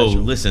to go Agile.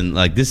 Oh, listen,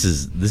 like this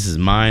is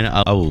mine.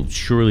 I will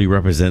surely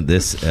represent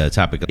this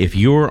topic. If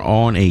you're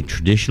on a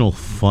traditional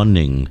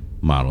funding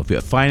model, if you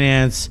have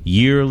finance,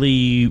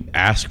 yearly,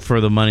 ask for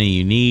the money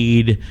you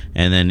need,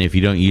 and then if you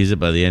don't use it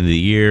by the end of the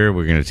year,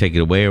 we're going to take it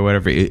away or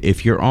whatever.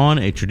 If you're on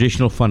a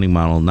traditional funding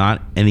model,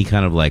 not any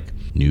kind of like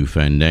new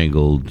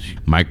fandangled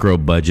micro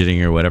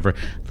budgeting or whatever,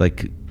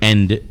 like,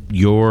 and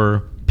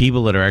your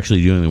people that are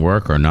actually doing the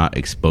work are not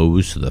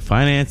exposed to the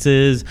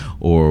finances,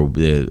 or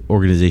the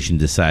organization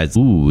decides,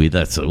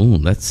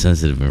 that's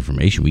sensitive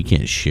information, we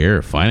can't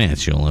share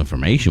financial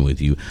information with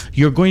you,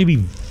 you're going to be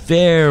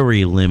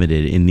very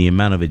limited in the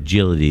amount of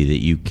agility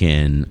that you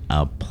can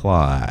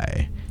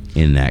apply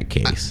in that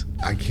case.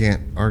 I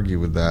can't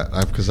argue with that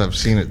because I've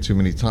seen it too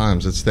many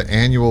times. It's the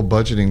annual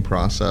budgeting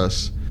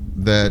process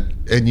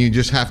and you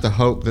just have to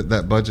hope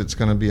that budget's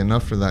going to be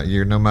enough for that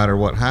year no matter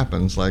what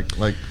happens. Like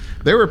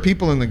there were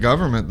people in the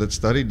government that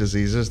studied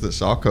diseases that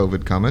saw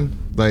COVID coming.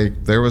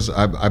 Like there was,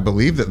 I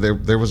believe that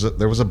there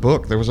was a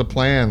book, there was a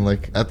plan,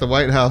 like at the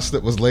White House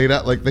that was laid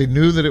out. Like they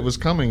knew that it was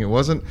coming. It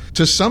wasn't,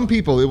 to some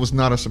people, it was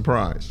not a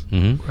surprise.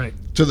 Mm-hmm. Right.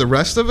 To the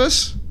rest of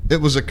us, it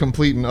was a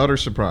complete and utter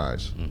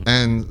surprise. Mm-hmm.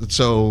 And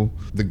so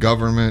the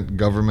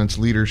government's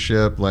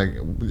leadership, like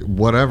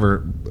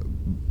whatever,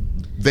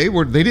 they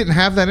didn't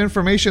have that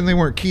information. They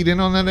weren't keyed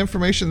in on that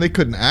information. They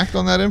couldn't act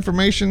on that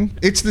information.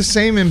 It's the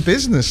same in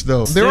business,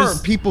 though. There are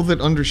people that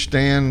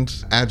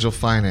understand Agile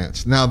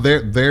finance. Now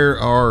there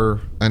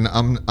are, and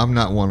I'm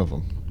not one of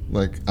them.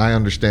 Like I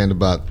understand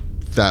about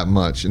that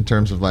much in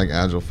terms of like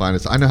Agile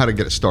finance. I know how to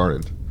get it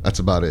started. That's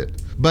about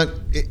it. But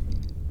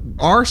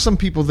are some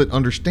people that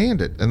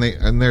understand it,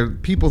 and they're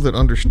people that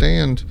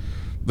understand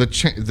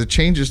the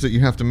changes that you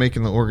have to make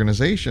in the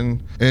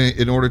organization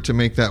in order to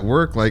make that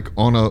work, like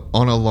on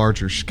a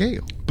larger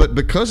scale. But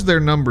because their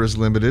number is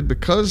limited,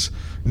 because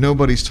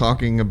nobody's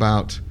talking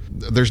about,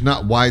 there's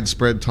not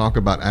widespread talk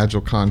about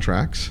Agile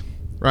contracts,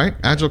 right?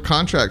 Agile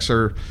contracts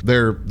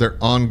they're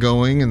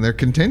ongoing and they're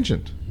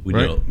contingent. We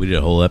right? did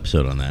a whole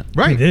episode on that.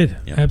 We Right. did.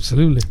 Yeah.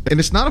 Absolutely. And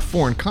it's not a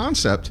foreign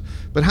concept,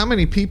 but how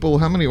many people,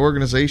 how many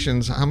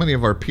organizations, how many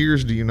of our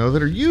peers do you know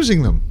that are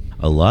using them?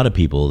 A lot of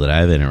people that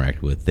I've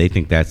interacted with, they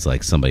think that's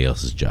like somebody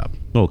else's job.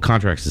 Well,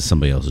 contracts is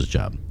somebody else's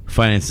job.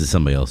 Finance is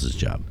somebody else's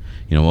job.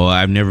 Well,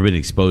 I've never been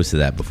exposed to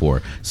that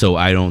before, so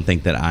I don't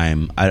think that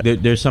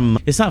there's some.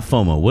 It's not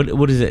FOMO.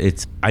 What is it?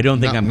 It's I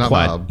don't think I'm not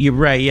qualified. Bob. You're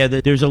right. Yeah,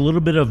 there's a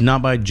little bit of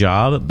not my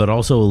job, but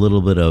also a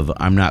little bit of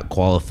I'm not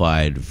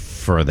qualified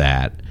for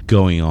that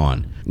going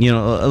on.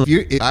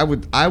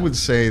 I would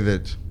say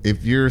that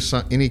if you're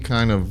any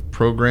kind of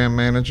program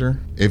manager,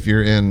 if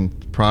you're in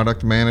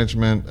product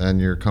management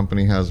and your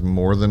company has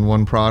more than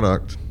one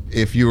product,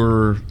 if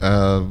you're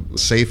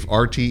safe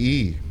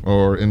RTE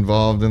or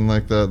involved in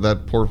like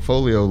that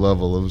portfolio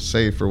level of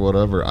safe or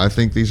whatever, I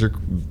think these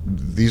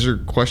are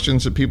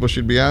questions that people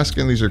should be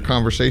asking. These are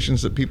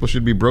conversations that people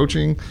should be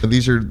broaching.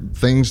 These are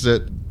things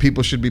that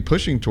people should be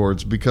pushing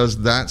towards,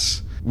 because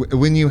that's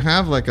when you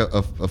have like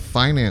a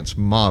finance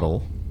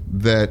model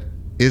that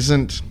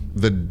isn't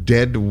the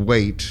dead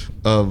weight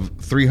of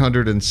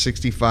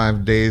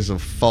 365 days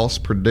of false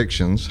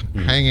predictions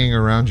hanging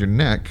around your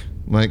neck.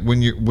 Like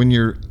when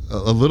you're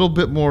a little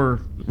bit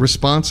more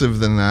responsive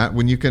than that,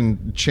 when you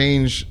can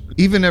change,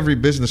 even every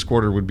business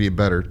quarter would be a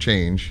better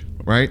change,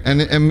 right?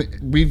 And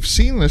we've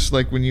seen this,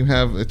 like when you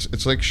have,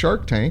 it's like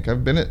Shark Tank.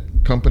 I've been at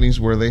companies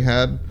where they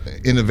had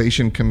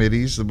innovation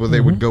committees where they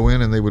would go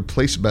in and they would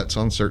place bets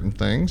on certain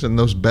things, and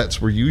those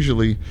bets were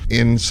usually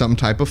in some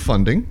type of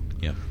funding.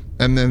 Yeah.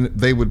 And then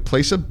they would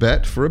place a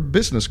bet for a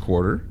business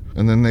quarter,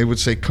 and then they would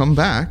say, come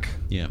back.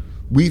 Yeah.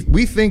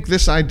 We think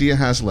this idea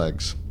has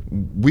legs.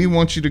 We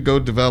want you to go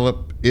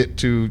develop it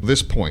to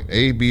this point,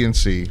 A, B, and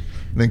C.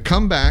 And then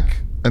come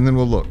back, and then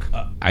we'll look.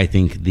 I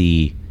think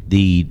the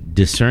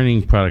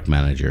discerning product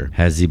manager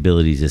has the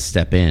ability to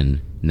step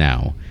in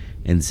now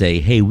and say,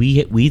 hey,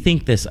 we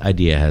think this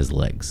idea has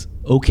legs.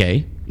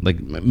 Okay. Like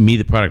me,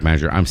 the product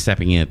manager, I'm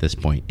stepping in at this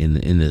point in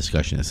the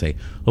discussion and say,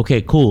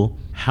 okay, cool.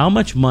 How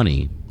much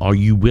money are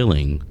you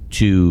willing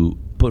to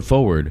put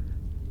forward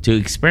to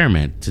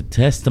experiment, to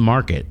test the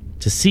market,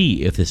 to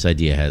see if this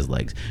idea has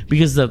legs?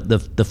 Because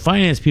the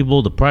finance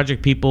people, the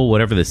project people,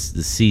 whatever, the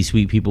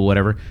C-suite people,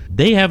 whatever,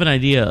 they have an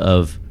idea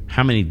of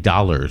how many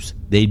dollars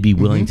they'd be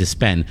willing to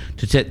spend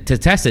to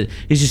test it.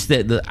 It's just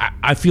that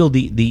I feel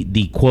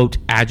the quote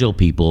Agile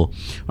people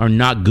are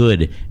not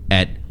good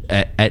at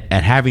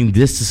having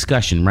this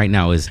discussion right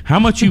now. Is how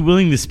much are you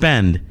willing to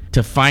spend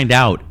to find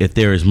out if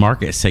there is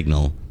market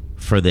signal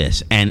for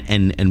this,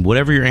 and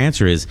whatever your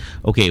answer is,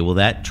 okay, well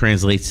that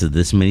translates to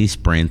this many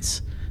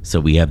sprints, so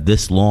we have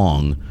this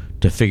long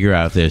to figure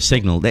out if there's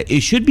signal. That it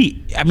should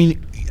be, I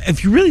mean,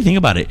 if you really think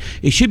about it,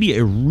 it should be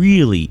a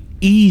really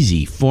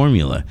easy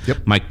formula.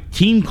 Yep. My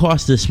team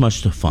costs this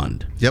much to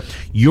fund. Yep.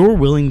 You're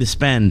willing to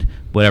spend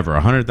whatever,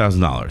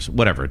 $100,000,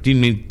 whatever. Do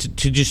you need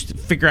to just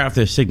figure out if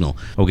there's signal?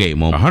 Okay,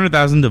 well,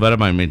 $100,000 divided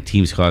by my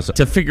team's cost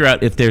to figure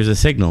out if there's a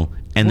signal,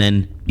 and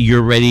then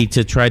you're ready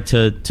to try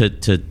to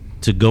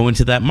go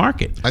into that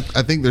market.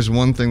 I think there's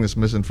one thing that's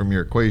missing from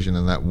your equation,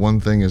 and that one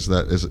thing is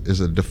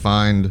a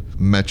defined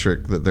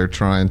metric that they're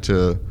trying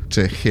to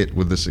hit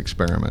with this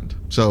experiment.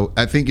 So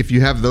I think if you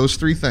have those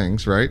three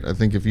things, right? I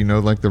think if you know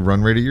like the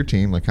run rate of your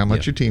team, like how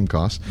much your team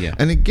costs. Yeah.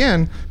 And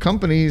again,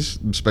 companies,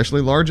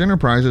 especially large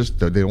enterprises,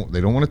 they don't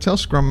want to tell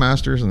scrum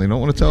masters, and they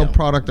don't want to tell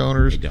product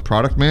owners,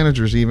 product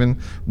managers even,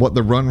 what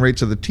the run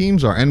rates of the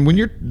teams are. And when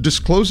you're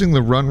disclosing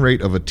the run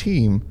rate of a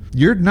team,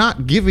 you're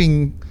not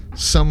giving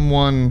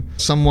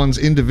someone's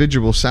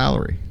individual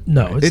salary.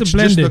 No, it's a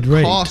blended just the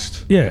rate.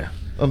 cost Yeah.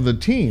 of the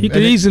team. You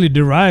can easily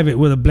derive it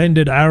with a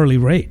blended hourly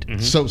rate.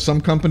 So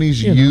some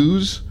companies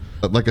use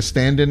like a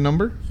stand-in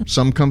number.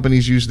 Some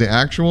companies use the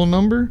actual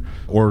number,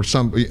 or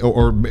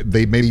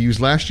they maybe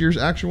use last year's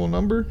actual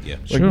number. Yeah.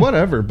 Like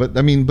whatever. But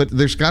I mean, but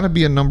there's got to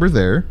be a number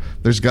there.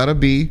 There's got to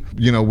be,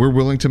 we're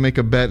willing to make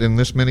a bet in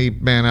this many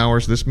man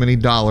hours, this many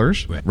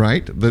dollars,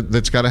 right?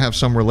 That's got to have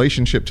some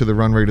relationship to the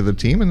run rate of the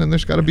team, and then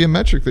there's got to be a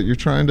metric that you're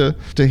trying to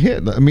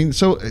hit. I mean,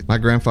 so my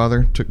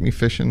grandfather took me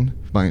fishing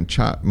my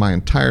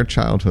entire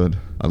childhood.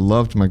 I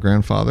loved my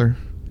grandfather.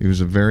 He was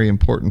a very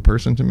important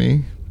person to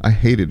me. I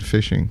hated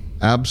fishing.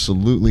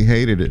 Absolutely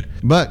hated it.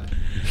 But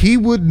he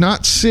would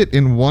not sit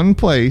in one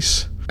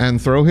place and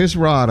throw his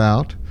rod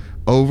out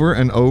over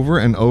and over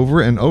and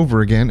over and over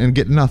again and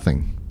get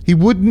nothing. He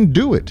wouldn't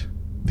do it.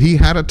 He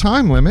had a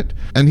time limit,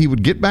 and he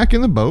would get back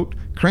in the boat,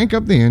 crank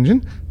up the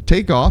engine,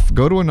 take off,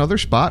 go to another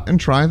spot, and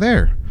try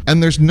there.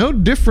 And there's no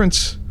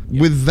difference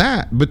with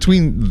that,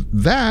 between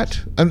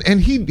that,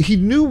 and he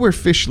knew where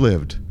fish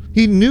lived.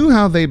 He knew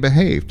how they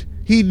behaved.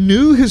 He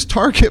knew his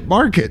target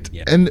market.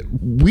 Yeah.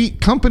 And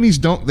companies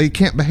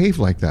can't behave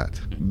like that.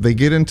 They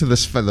get into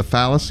the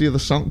fallacy of the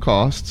sunk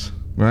costs,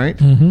 right?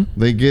 Mm-hmm.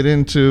 They get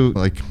into,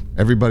 like,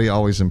 everybody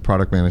always in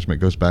product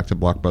management goes back to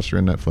Blockbuster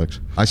and Netflix.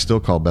 I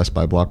still call Best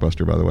Buy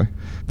Blockbuster, by the way.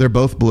 They're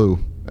both blue.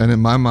 And in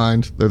my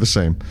mind, they're the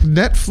same.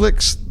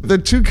 Netflix, the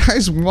two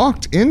guys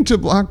walked into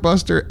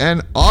Blockbuster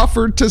and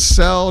offered to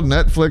sell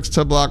Netflix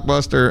to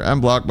Blockbuster,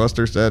 and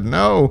Blockbuster said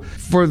no,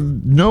 for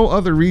no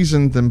other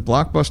reason than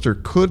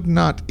Blockbuster could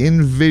not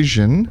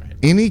envision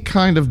any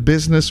kind of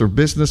business or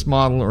business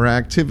model or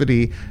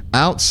activity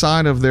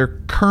outside of their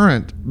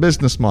current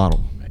business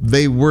model.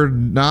 They were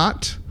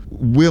not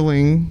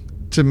willing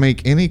to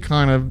make any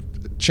kind of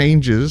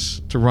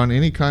changes, to run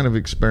any kind of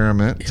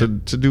experiment, to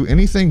do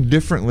anything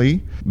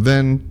differently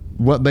than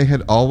what they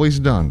had always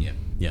done.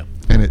 Yeah.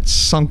 And it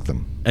sunk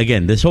them.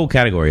 Again, this whole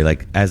category,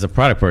 like as a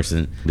product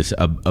person, this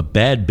a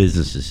bad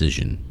business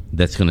decision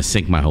that's going to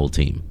sink my whole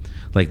team.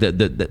 Like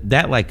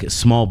that like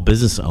small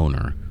business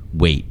owner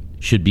weight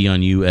should be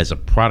on you as a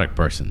product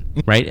person,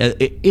 right?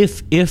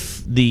 If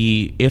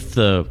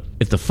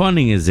the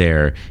funding is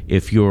there,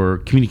 if your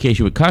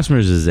communication with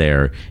customers is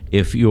there,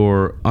 if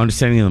your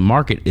understanding of the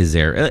market is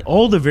there,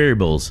 all the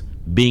variables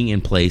being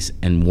in place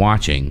and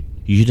watching,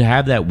 you should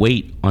have that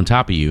weight on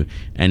top of you.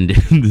 And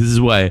this is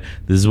why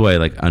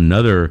like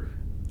another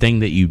thing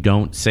that you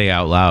don't say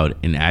out loud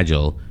in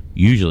Agile,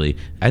 usually,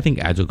 I think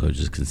Agile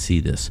coaches can see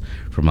this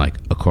from like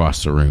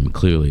across the room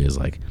clearly, is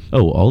like,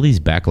 oh, all these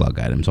backlog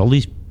items, all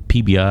these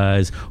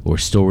PBIs or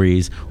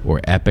stories or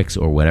epics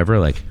or whatever,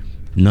 like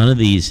none of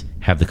these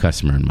have the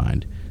customer in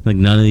mind. Like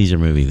none of these are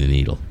moving the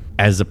needle.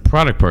 As a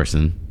product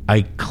person,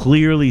 I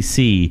clearly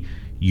see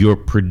you're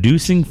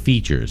producing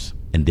features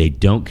and they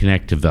don't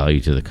connect to value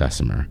to the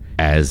customer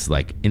as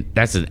like,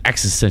 that's an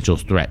existential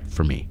threat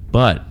for me.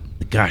 But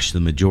gosh, the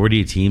majority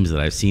of teams that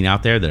I've seen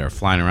out there that are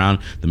flying around,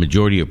 the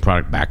majority of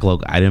product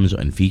backlog items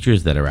and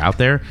features that are out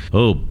there,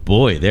 oh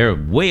boy, they're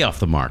way off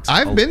the marks.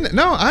 I've been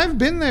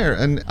there,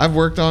 and I've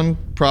worked on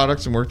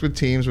products and worked with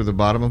teams where the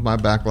bottom of my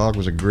backlog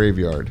was a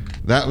graveyard.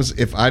 That was,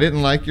 if I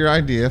didn't like your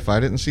idea, if I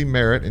didn't see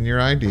merit in your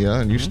idea,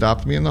 and you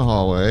stopped me in the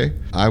hallway,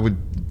 I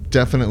would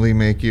definitely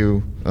make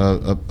you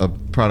a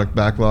product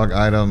backlog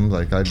item.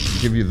 Like I'd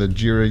give you the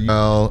Jira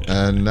URL,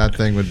 and that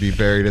thing would be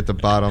buried at the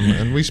bottom,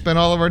 and we spent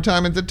all of our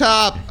time at the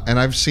top. And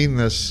I've seen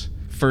this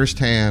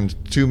firsthand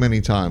too many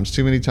times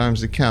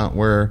to count,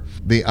 where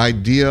the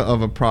idea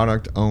of a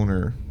product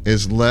owner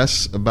is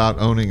less about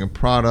owning a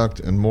product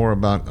and more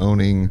about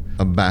owning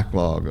a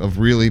backlog, of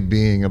really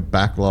being a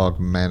backlog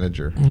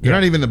manager. Yeah. You're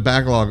not even the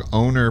backlog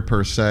owner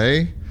per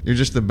se, you're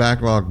just the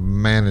backlog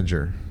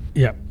manager.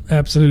 Yeah,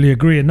 absolutely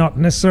agree. And not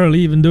necessarily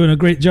even doing a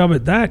great job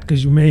at that,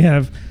 because you may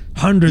have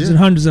hundreds and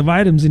hundreds of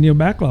items in your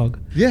backlog.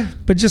 Yeah.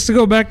 But just to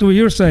go back to what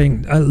you were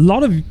saying, a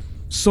lot of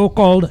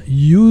so-called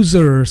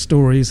user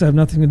stories have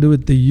nothing to do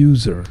with the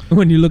user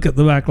when you look at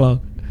the backlog.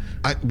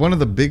 One of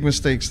the big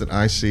mistakes that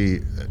I see,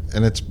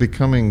 and it's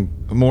becoming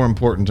more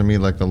important to me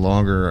like the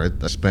longer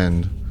I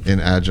spend in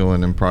Agile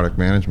and in product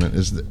management,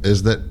 is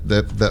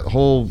that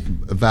whole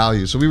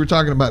value. So we were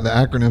talking about the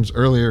acronyms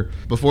earlier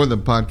before the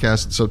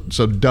podcast.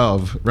 So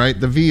DOVE, right?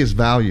 The V is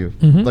value,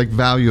 like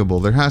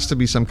valuable. There has to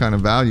be some kind of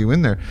value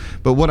in there.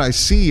 But what I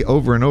see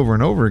over and over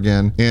and over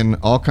again in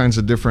all kinds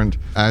of different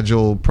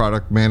Agile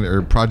project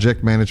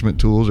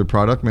management tools or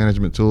product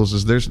management tools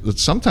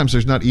is sometimes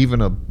there's not even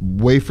a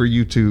way for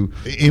you to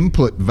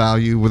input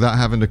value without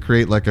having to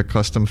create like a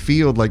custom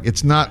field. Like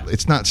it's not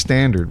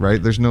standard,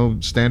 right? There's no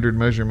standard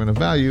measurement of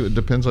value. It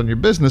depends on your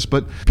business,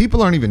 but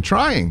people aren't even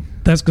trying.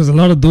 That's because a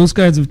lot of those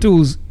kinds of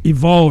tools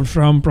evolved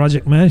from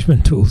project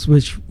management tools,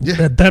 which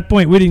at that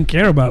point we didn't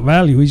care about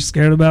value. We just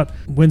cared about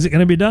when's it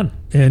going to be done.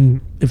 And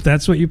if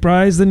that's what you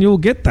prize, then you'll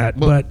get that.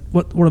 Well,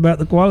 but what about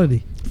the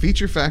quality?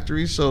 Feature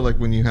factories, so like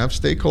when you have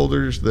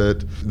stakeholders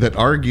that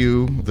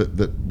argue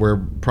that where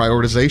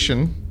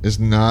prioritization is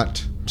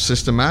not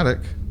systematic,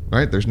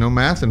 right? There's no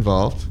math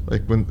involved.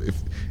 Like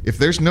if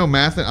there's no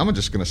math, I'm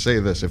just going to say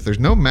this. If there's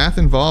no math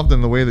involved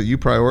in the way that you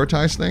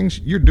prioritize things,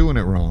 you're doing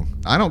it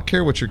wrong. I don't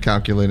care what you're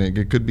calculating.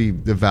 It could be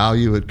the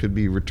value. It could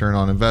be return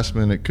on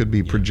investment. It could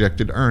be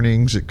projected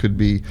earnings. It could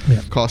be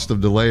cost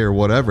of delay or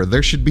whatever.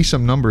 There should be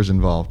some numbers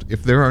involved.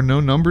 If there are no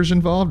numbers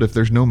involved, if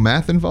there's no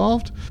math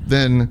involved,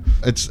 then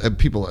it's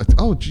people,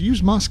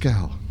 use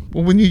Moscow.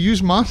 Well, when you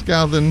use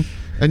Moscow, then,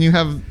 and you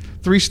have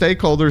 3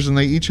 stakeholders and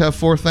they each have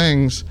 4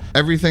 things,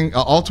 everything,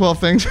 all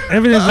 12 things.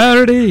 Everything's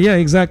priority. Yeah,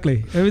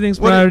 exactly. Everything's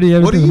priority.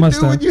 Everything's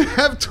must-have. What do you do when you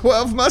have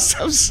 12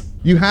 must-haves?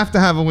 You have to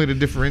have a way to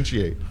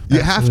differentiate.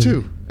 You have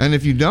to. And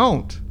if you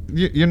don't,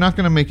 you're not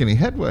going to make any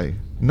headway.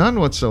 None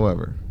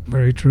whatsoever.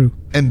 Very true.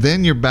 And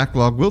then your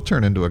backlog will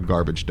turn into a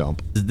garbage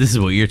dump. This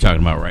is what you're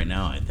talking about right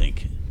now, I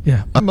think.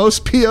 Yeah.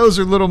 Most POs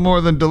are little more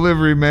than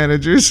delivery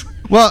managers.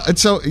 Well,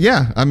 so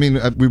yeah, I mean,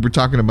 we were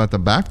talking about the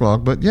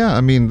backlog, but yeah,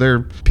 I mean,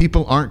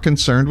 people aren't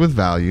concerned with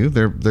value.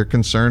 They're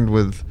concerned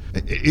with.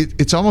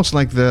 It's almost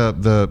like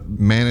the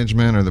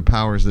management or the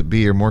powers that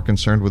be are more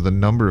concerned with the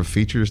number of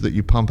features that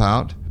you pump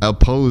out,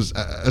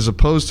 as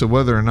opposed to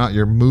whether or not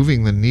you're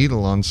moving the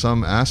needle on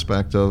some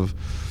aspect of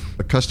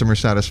customer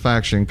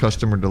satisfaction,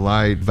 customer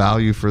delight,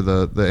 value for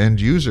the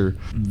end user.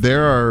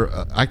 There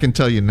are, I can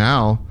tell you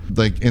now,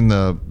 like in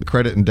the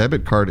credit and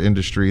debit card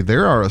industry,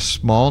 there are a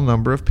small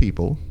number of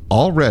people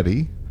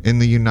already in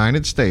the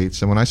United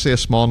States, and when I say a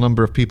small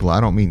number of people, I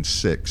don't mean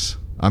 6.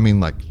 I mean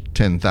like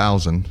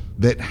 10,000,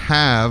 that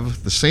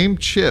have the same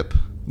chip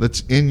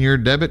that's in your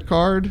debit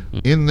card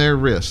in their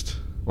wrist,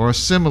 or a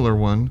similar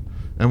one.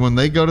 And when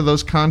they go to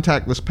those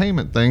contactless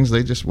payment things,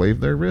 they just wave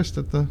their wrist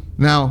at the...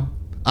 Now,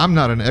 I'm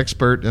not an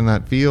expert in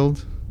that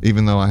field,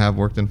 even though I have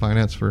worked in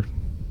finance for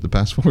the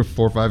past 4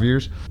 or 5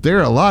 years. There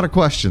are a lot of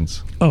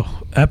questions.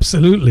 Oh,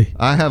 absolutely.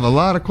 I have a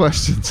lot of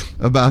questions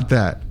about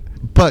that.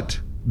 But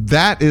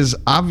that is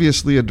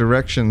obviously a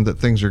direction that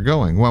things are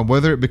going. Well,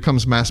 whether it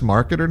becomes mass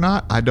market or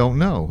not, I don't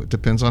know. It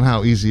depends on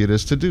how easy it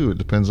is to do. It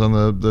depends on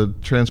the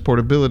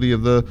transportability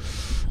of the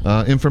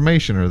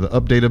information, or the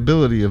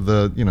updatability of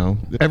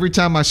the, every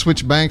time I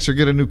switch banks or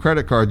get a new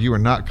credit card, you are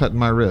not cutting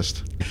my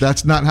wrist.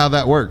 That's not how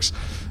that works.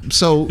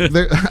 So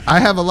I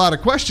have a lot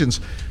of questions,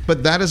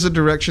 but that is a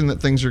direction that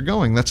things are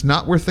going. That's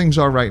not where things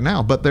are right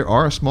now, but there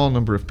are a small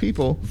number of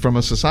people from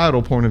a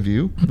societal point of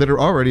view that are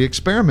already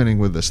experimenting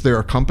with this. There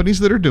are companies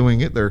that are doing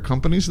it. There are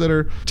companies that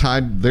are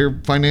tied, their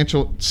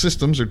financial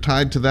systems are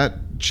tied to that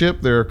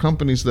chip. There are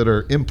companies that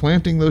are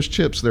implanting those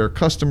chips. There are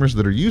customers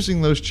that are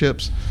using those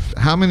chips.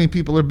 How many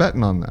people are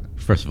betting on that?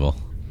 First of all,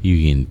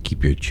 you can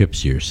keep your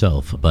chips to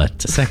yourself,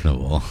 but second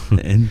of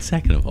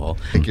all,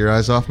 take your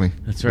eyes off me.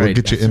 That's right. We'll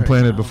get you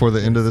implanted before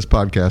the end of this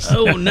podcast.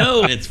 Oh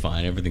no, it's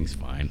fine. Everything's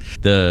fine.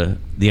 The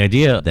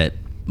idea that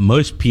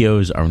most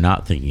POs are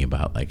not thinking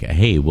about, like,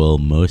 hey, will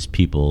most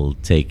people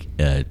take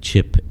a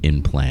chip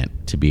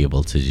implant to be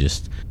able to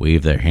just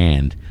wave their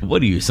hand?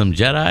 What are you, some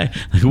Jedi?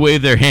 Like,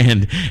 wave their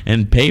hand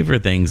and pay for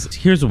things.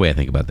 Here's the way I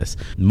think about this.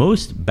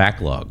 Most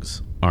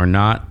backlogs are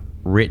not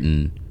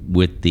written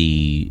with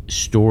the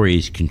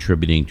stories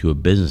contributing to a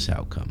business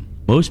outcome.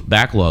 Most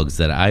backlogs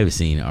that I've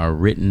seen are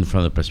written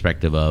from the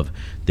perspective of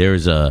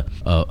there's a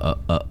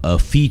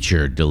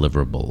feature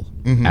deliverable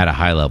at a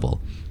high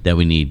level that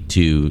we need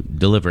to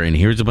deliver, and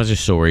here's a bunch of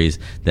stories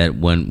that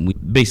when we're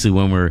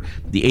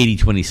the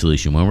 80-20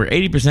 solution, when we're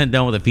 80%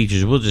 done with the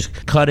features, we'll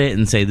just cut it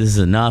and say this is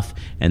enough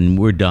and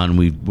we're done.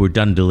 We're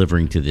done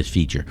delivering to this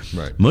feature.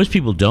 Right. Most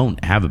people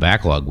don't have a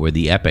backlog where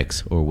the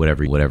epics or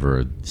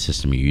whatever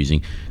system you're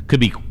using could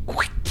be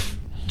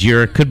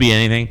Jira, could be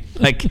anything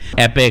like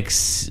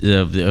epics,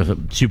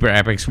 super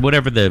epics,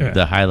 whatever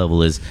the high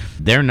level is.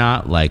 They're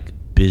not like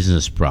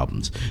business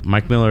problems.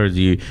 Mike Miller,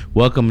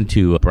 welcome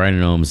to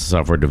Brian & Ohm's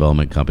software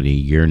development company.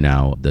 You're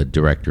now the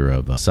director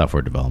of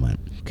software development.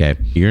 Okay,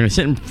 you're going to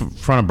sit in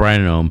front of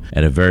Brian & Ohm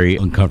at a very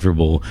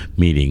uncomfortable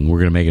meeting. We're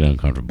going to make it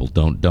uncomfortable.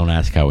 Don't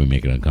ask how we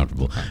make it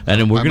uncomfortable. And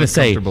then we're going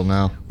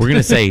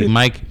to say,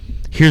 Mike,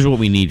 here's what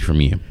we need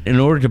from you. In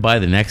order to buy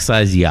the next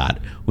size yacht,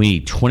 we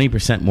need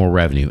 20% more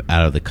revenue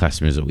out of the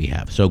customers that we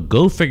have. So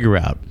go figure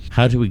out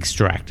how to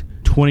extract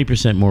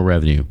 20% more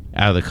revenue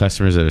out of the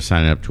customers that are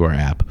signing up to our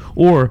app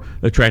or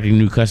attracting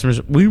new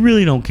customers. We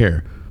really don't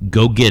care.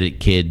 Go get it,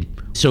 kid.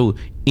 So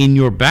in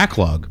your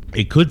backlog,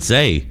 it could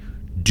say,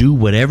 do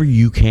whatever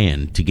you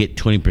can to get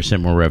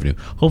 20% more revenue.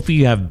 Hopefully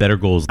you have better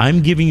goals.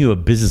 I'm giving you a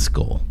business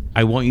goal.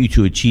 I want you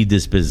to achieve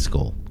this business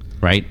goal,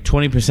 right?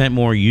 20%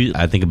 more.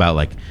 I think about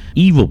like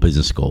evil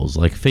business goals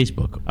like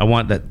Facebook. I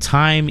want that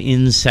time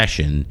in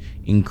session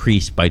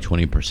increased by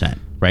 20%,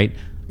 right?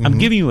 I'm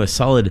giving you a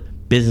solid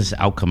business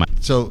outcome.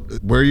 So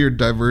where you're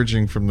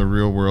diverging from the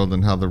real world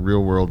and how the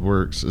real world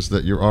works is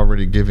that you're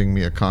already giving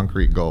me a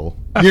concrete goal.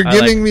 You're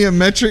giving me a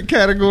metric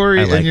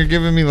category and you're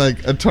giving me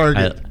like a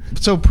target.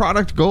 So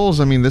product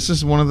goals, I mean, this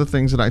is one of the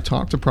things that I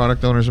talk to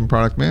product owners and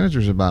product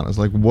managers about. Is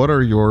like, what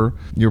are your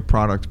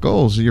product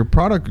goals? Your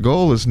product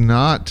goal is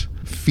not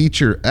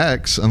feature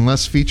X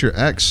unless feature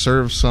X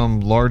serves some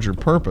larger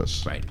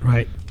purpose. Right.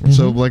 Mm-hmm.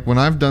 So like when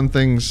I've done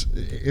things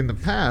in the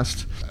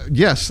past,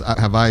 yes,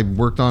 have I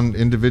worked on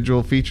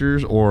individual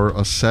features or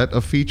a set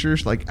of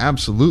features? Like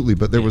absolutely,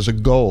 but there was a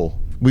goal.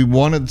 We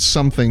wanted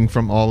something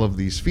from all of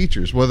these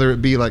features, whether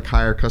it be like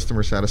higher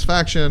customer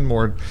satisfaction,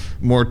 more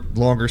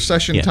longer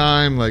session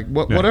time, like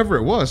whatever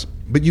it was.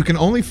 But you can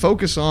only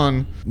focus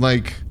on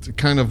like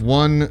kind of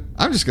one.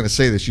 I'm just going to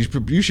say this: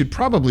 you should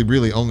probably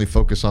really only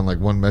focus on like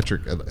one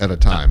metric at a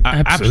time.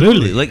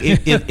 Absolutely. Like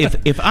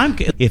if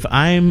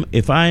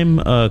I'm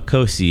a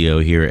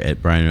co-CEO here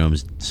at Brian &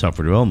 Ohm's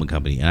software development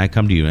company, and I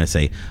come to you and I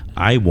say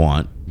I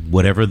want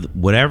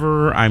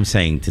whatever I'm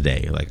saying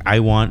today, like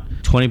I want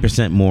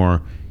 20%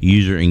 more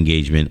user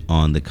engagement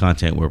on the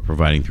content we're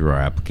providing through our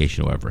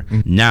application or whatever.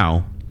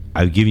 Now,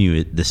 I've given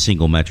you the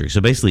single metric. So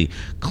basically,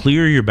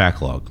 clear your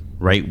backlog,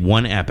 right?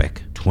 One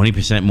epic,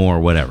 20% more,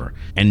 whatever.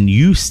 And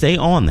you stay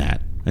on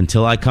that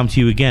until I come to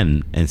you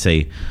again and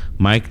say,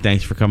 Mike,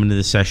 thanks for coming to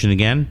this session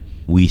again.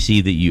 We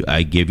see that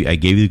I gave you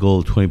the goal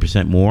of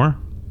 20% more,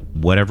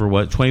 whatever,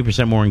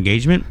 20% more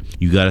engagement.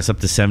 You got us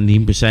up to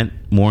 17%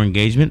 more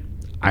engagement.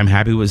 I'm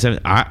happy with 7.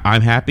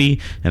 I'm happy,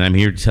 and I'm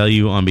here to tell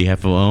you on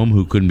behalf of Ohm,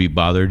 who couldn't be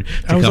bothered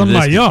to I was come on to this.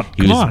 my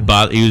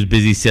yacht. He was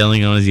busy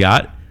sailing on his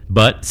yacht.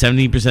 but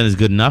 17% is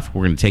good enough.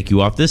 We're going to take you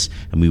off this,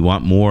 and we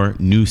want more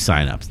new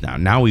signups.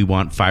 Now we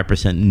want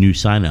 5% new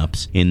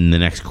signups in the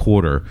next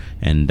quarter,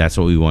 and that's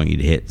what we want you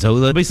to hit.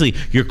 So basically,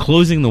 you're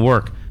closing the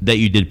work that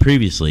you did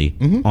previously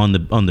on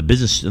the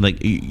business,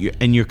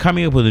 and you're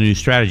coming up with a new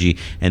strategy.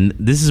 And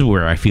this is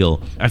where I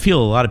feel a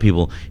lot of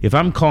people. If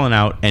I'm calling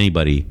out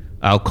anybody,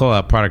 I'll call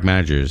out product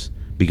managers,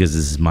 because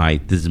this is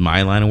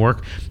my line of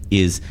work.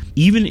 Is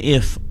even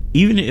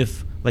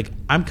if like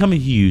I'm coming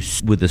to you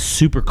with a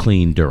super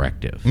clean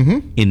directive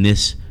in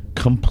this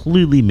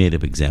completely made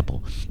up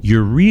example,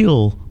 your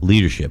real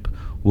leadership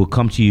will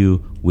come to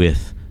you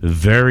with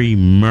very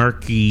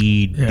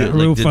murky,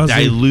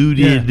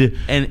 diluted.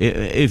 And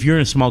if you're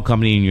in a small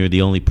company and you're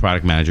the only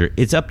product manager,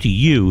 it's up to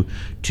you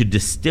to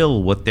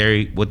distill what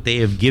they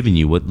have given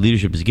you, what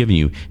leadership has given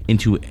you,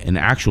 into an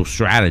actual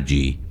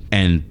strategy,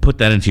 and put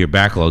that into your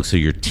backlog so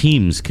your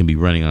teams can be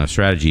running on a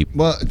strategy.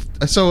 Well,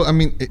 so I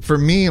mean, for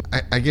me,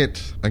 I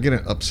get an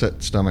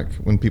upset stomach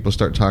when people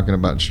start talking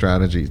about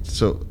strategy.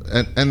 So,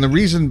 and the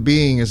reason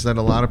being is that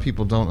a lot of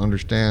people don't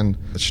understand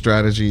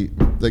strategy.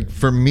 Like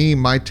for me,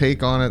 my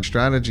take on it,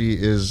 strategy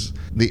is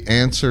the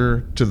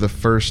answer to the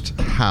first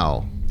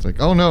how. It's like,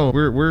 oh no,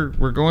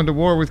 we're going to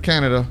war with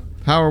Canada.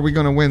 How are we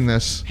going to win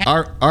this?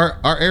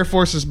 Our Air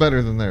Force is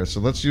better than theirs, so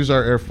let's use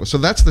our Air Force. So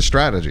that's the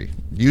strategy.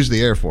 Use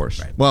the Air Force.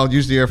 Right. Well,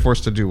 use the Air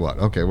Force to do what?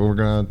 Okay, well, we're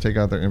going to take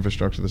out their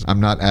infrastructure. I'm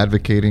not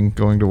advocating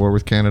going to war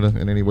with Canada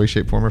in any way,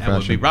 shape, form, or fashion. That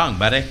would be wrong,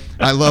 buddy.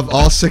 I love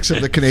all 6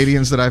 of the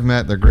Canadians that I've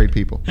met. They're great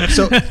people.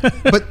 So,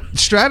 but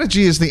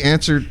strategy is the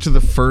answer to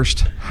the first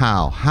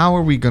how. How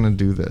are we going to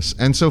do this?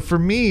 And so for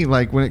me,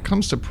 like when it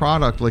comes to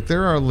product, like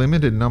there are a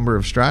limited number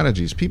of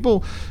strategies.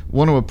 People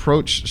want to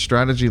approach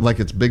strategy like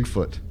it's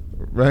Bigfoot.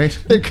 Right?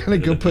 They're going to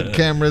go put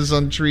cameras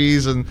on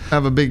trees and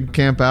have a big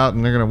camp out,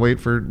 and they're going to wait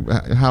for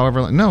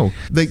however long. No.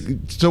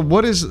 So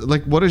what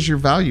is your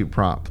value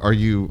prop? Are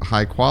you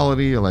high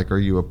quality? Like, are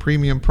you a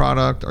premium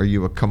product? Are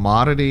you a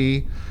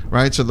commodity?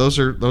 Right? So those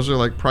are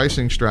like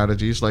pricing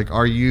strategies. Like,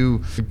 are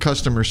you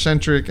customer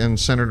centric and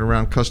centered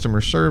around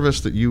customer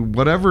service, that you,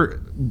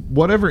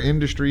 whatever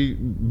industry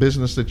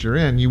business that you're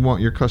in, you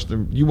want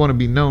to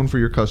be known for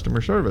your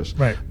customer service.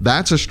 Right.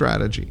 That's a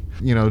strategy.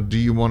 You know, do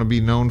you want to be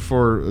known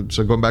for,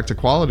 so going back to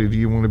quality, do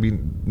you want to be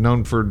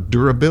known for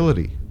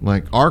durability?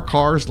 Like, our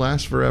cars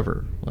last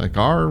forever. Like,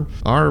 our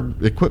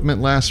equipment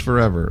lasts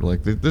forever.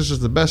 Like, this is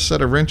the best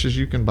set of wrenches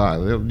you can buy.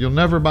 You'll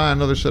never buy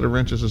another set of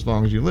wrenches as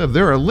long as you live.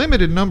 There are a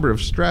limited number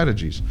of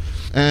strategies.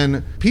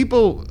 And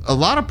a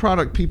lot of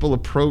product people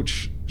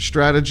approach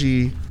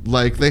strategy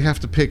like they have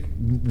to pick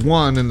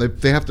one, and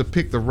they have to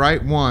pick the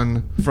right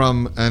one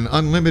from an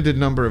unlimited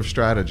number of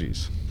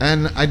strategies.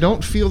 And I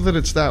don't feel that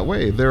it's that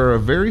way. There are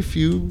very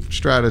few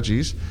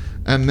strategies,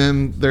 and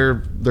then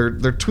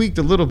they're tweaked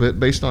a little bit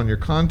based on your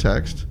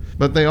context,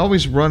 but they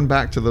always run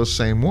back to those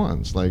same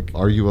ones. Like,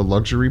 are you a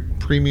luxury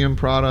premium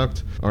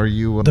product? Are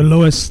you the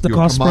lowest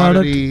cost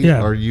product?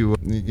 Yeah. Are you,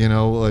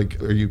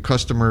 are you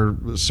customer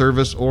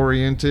service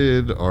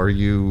oriented? Are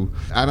you,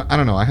 I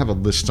don't know. I have a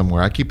list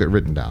somewhere. I keep it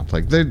written down.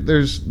 Like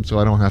there's, so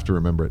I don't have to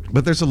remember it.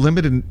 But there's a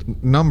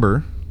limited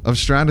number of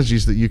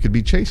strategies that you could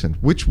be chasing.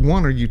 Which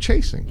one are you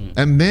chasing?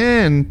 And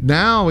then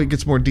now it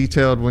gets more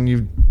detailed when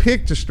you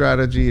picked a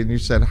strategy and you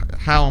said,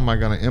 how am I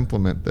going to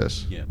implement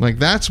this? Yeah. Like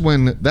that's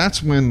when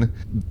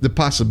the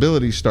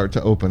possibilities start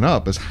to open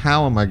up, is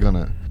how am I going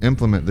to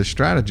implement this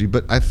strategy?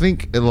 But I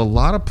think in a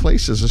lot of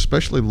places,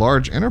 especially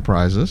large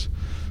enterprises,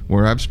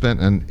 where I've spent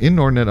an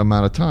inordinate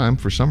amount of time,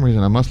 for some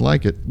reason I must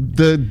like it,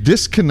 the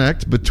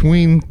disconnect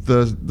between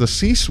the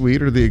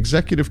C-suite or the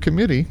executive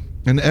committee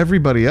and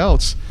everybody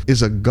else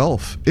is a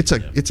gulf. It's a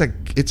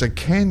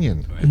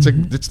canyon.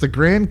 It's the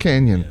Grand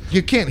Canyon.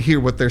 You can't hear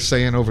what they're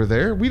saying over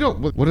there. We don't.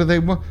 What do they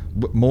want?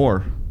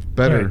 More,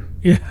 better. Right.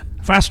 Yeah,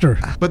 faster.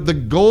 But the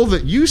goal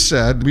that you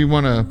said, we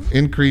want to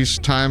increase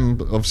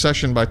time of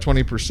session by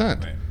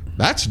 20%. Right.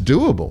 That's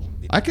doable.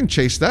 I can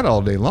chase that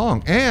all day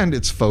long, and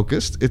it's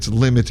focused. It's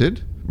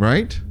limited.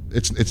 Right?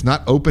 It's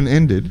not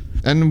open-ended.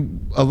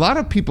 And a lot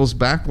of people's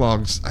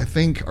backlogs, I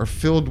think, are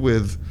filled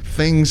with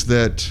things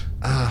that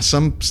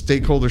some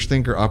stakeholders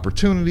think are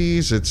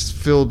opportunities. It's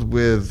filled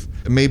with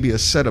maybe a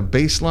set of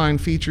baseline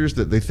features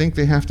that they think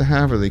they have to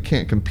have or they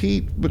can't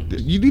compete. But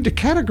you need to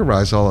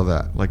categorize all of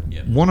that. Like,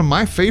 one of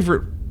my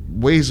favorite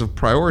ways of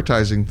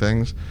prioritizing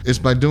things is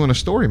by doing a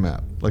story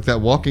map, like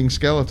that walking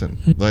skeleton.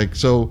 Like,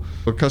 so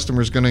a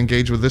customer's going to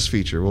engage with this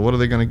feature. Well, what are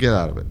they going to get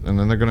out of it? And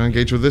then they're going to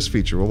engage with this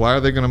feature. Well, why are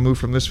they going to move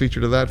from this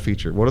feature to that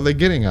feature? What are they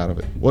getting out of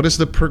it? What is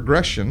the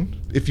progression?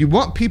 If you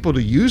want people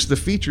to use the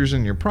features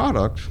in your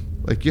product,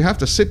 like, you have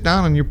to sit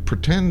down and you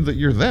pretend that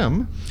you're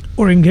them.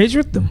 Or engage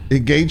with them.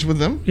 Engage with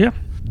them. Yeah.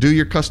 Do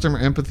your customer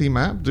empathy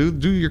map. Do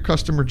your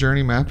customer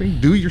journey mapping.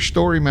 Do your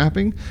story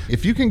mapping.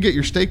 If you can get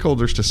your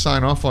stakeholders to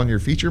sign off on your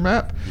feature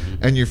map,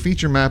 and your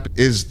feature map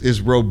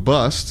is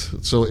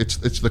robust, so it's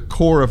the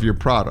core of your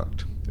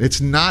product.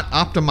 It's not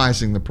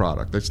optimizing the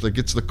product. It's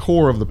the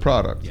core of the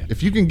product. Yeah.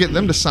 If you can get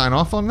them to sign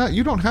off on that,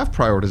 you don't have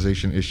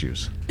prioritization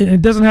issues.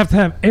 It doesn't have to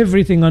have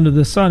everything under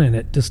the sun in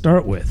it to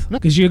start with,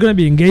 because you're going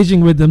to be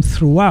engaging with them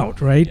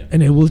throughout, right? Yeah.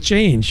 And it will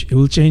change. It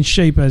will change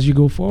shape as you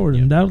go forward,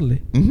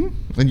 undoubtedly.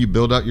 And you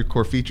build out your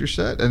core feature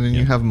set, and then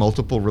you have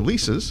multiple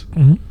releases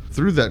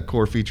through that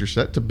core feature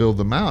set to build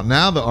them out.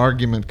 Now the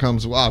argument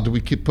comes, wow, do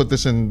we put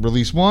this in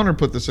release 1 or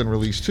put this in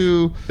release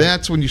 2?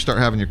 That's when you start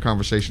having your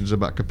conversations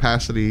about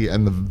capacity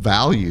and the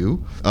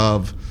value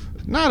of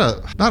not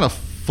a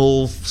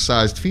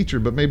full-sized feature,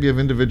 but maybe of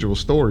individual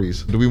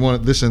stories. Do we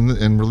want this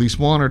in release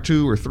 1 or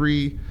 2 or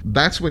 3?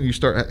 That's when you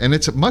start, and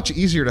it's much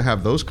easier to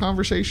have those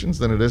conversations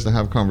than it is to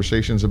have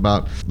conversations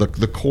about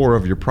the core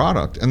of your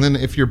product. And then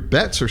if your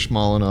bets are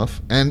small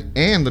enough and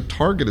the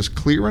target is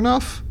clear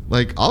enough,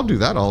 like, I'll do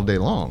that all day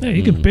long. Yeah,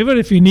 you can pivot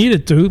if you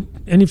needed to,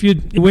 and if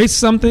you waste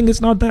something,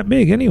 it's not that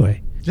big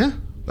anyway. Yeah.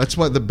 That's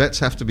why the bets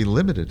have to be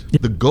limited.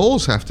 The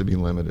goals have to be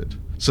limited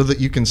so that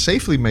you can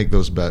safely make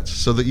those bets,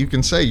 so that you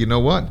can say, you know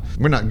what,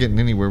 we're not getting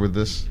anywhere with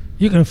this.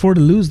 You can afford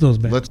to lose those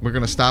bets. We're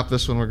going to stop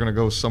this one. We're going to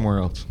go somewhere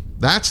else.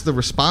 That's the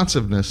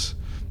responsiveness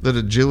that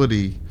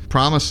agility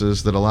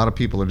promises that a lot of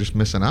people are just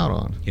missing out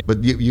on. Yeah.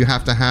 But you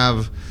have to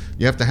have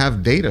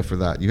data for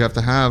that. You have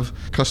to have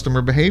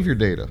customer behavior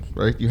data,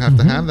 right? You have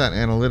to have that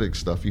analytics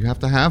stuff. You have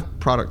to have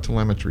product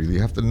telemetry.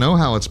 You have to know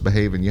how it's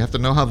behaving. You have to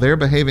know how they're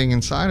behaving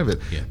inside of it.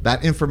 Yeah.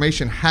 That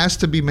information has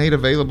to be made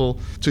available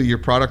to your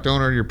product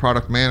owner, your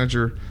product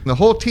manager. The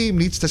whole team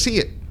needs to see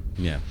it.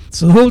 Yeah.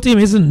 So the whole team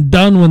isn't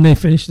done when they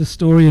finish the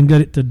story and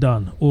get it to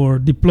done or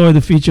deploy the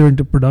feature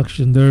into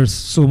production. There's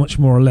so much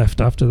more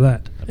left after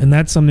that. And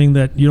that's something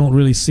that you don't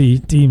really see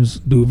teams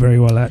do very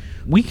well at.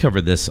 We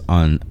covered this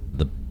on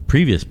the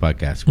previous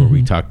podcast where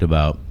we talked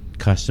about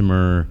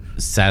customer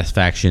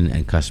satisfaction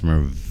and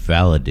customer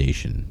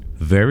validation.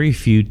 Very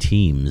few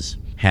teams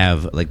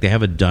have they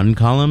have a done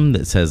column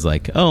that says we're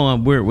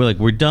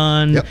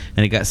done, Yep.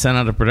 and it got sent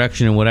out of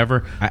production and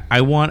whatever.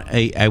 I want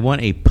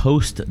a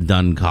post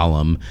done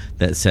column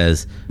that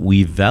says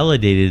we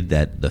validated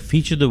that the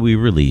feature that we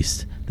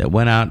released that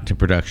went out to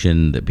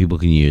production that people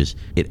can use,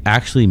 it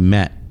actually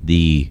met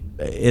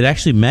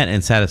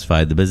and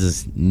satisfied the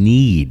business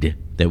need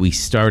that we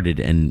started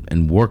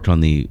and worked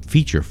on the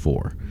feature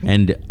for.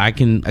 And I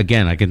can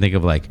think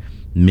of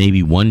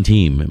maybe one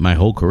team in my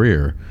whole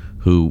career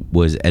who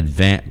was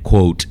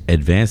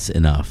advanced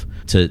enough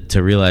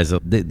to realize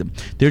that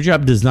their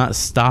job does not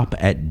stop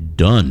at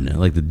done,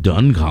 like the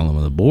done column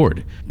on the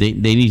board. They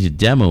need to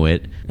demo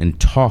it and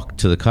talk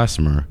to the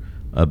customer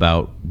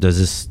about, do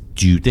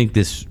you think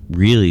this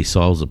really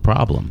solves a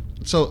problem?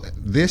 So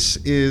this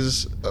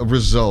is a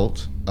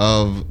result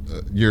of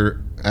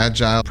your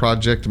Agile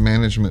project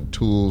management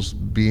tools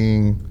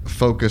being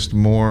focused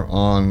more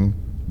on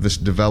this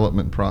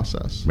development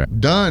process. Right.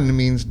 Done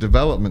means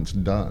development's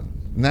done.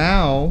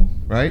 Now,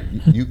 right,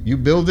 you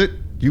build it,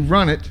 you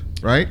run it,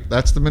 right?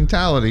 That's the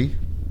mentality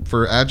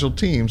for Agile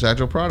teams,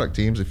 Agile product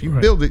teams. If you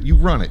build it, you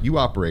run it, you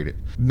operate it.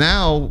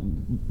 Now,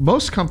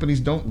 most companies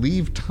don't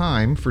leave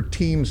time for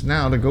teams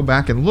now to go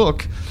back and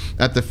look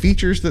at the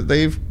features that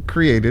they've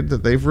created,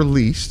 that they've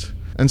released,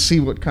 and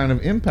see what kind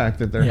of impact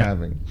that they're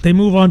having. They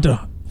move on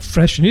to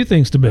fresh new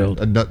things to build.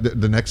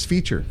 The next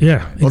feature.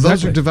 Yeah, Well, those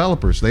exactly. are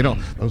developers.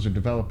 Those are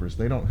developers.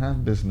 They don't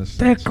have business.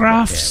 They're sense.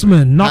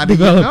 craftsmen, How not do you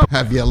know? developers.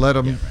 Have you let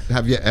them?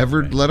 Have you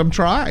ever let them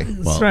try?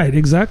 That's right,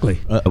 exactly.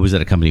 I was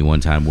at a company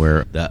one time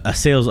where a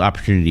sales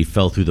opportunity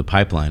fell through the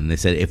pipeline, and they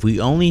said, if we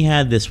only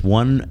had this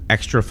one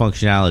extra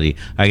functionality,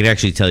 I could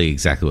actually tell you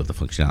exactly what the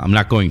functionality. I'm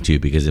not going to,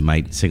 because it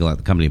might single out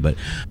the company, but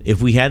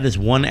if we had this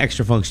one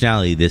extra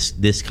functionality,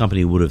 this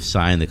company would have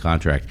signed the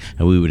contract,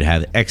 and we would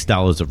have X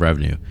dollars of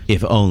revenue,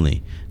 if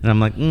only. And I'm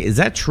like, is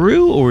that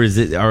true, or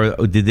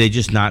did they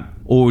just not,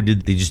 or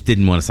did they just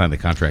didn't want to sign the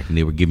contract and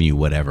they were giving you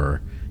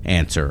whatever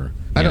answer?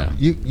 I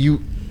don't.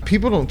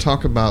 People don't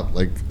talk about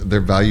their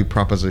value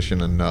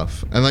proposition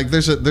enough. And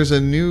there's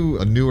a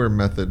newer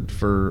method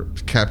for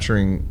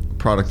capturing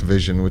product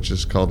vision, which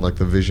is called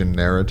the vision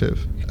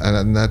narrative.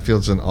 And that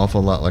feels an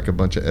awful lot like a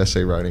bunch of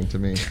essay writing to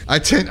me. I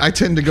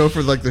tend to go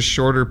for the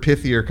shorter,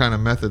 pithier kind of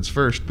methods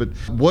first. But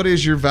what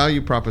is your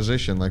value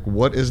proposition?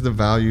 What is the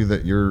value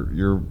that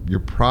your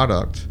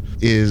product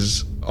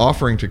is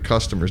offering to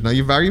customers? Now,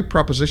 your value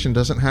proposition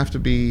doesn't have to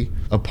be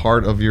a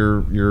part of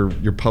your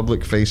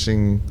public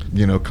facing,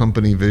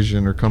 company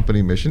vision or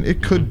company mission.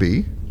 It could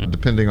be,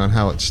 depending on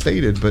how it's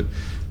stated, but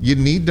you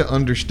need to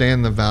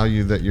understand the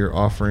value that you're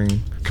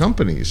offering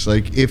companies.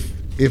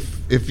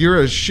 If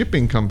you're a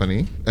shipping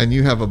company and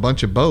you have a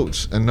bunch of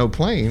boats and no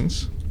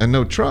planes and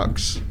no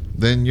trucks,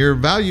 then your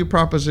value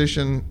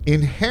proposition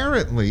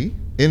inherently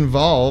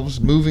involves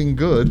moving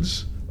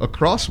goods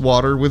across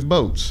water with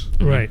boats.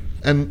 Right.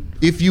 And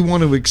if you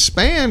want to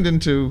expand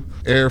into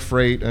air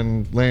freight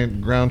and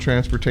ground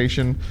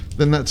transportation,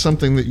 then that's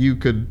something that you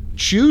could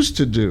choose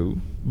to do.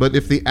 But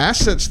if the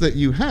assets that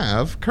you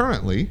have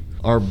currently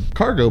are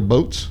cargo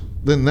boats,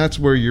 then that's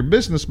where your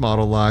business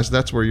model lies.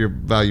 That's where your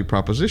value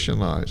proposition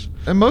lies.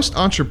 And most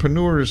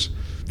entrepreneurs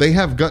they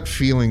have gut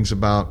feelings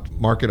about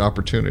market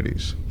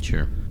opportunities.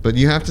 Sure. But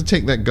you have to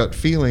take that gut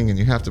feeling and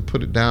you have to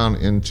put it down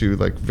into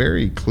like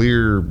very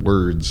clear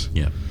words.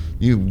 Yeah.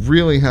 You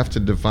really have to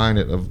define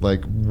it of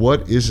like,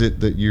 what is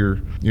it that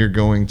you're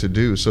going to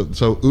do?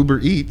 So Uber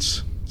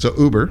Eats,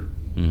 Uber,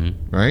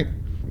 right?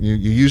 You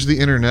use the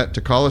internet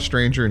to call a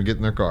stranger and get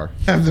in their car.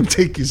 Have them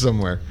take you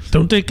somewhere.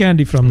 Don't take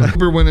candy from them.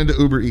 Uber went into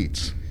Uber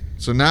Eats.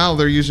 So now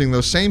they're using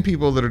those same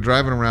people that are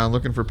driving around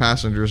looking for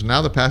passengers.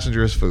 Now the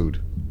passenger has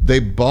food. They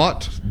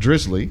bought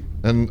Drizzly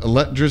and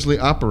let Drizzly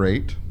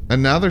operate.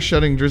 And now they're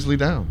shutting Drizzly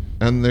down.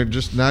 And they're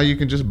just, now you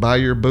can just buy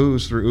your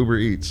booze through Uber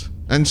Eats.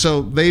 And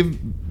so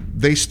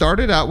they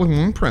started out with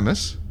one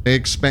premise. They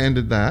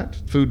expanded that,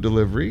 food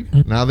delivery.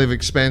 Now they've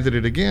expanded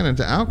it again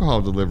into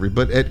alcohol delivery.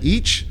 But at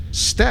each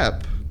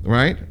step,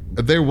 right,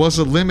 there was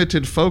a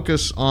limited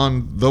focus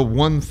on the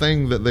one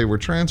thing that they were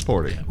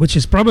transporting. Which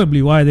is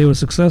probably why they were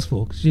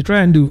successful. Because you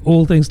try and do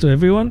all things to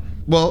everyone.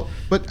 Well,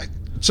 but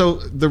so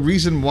the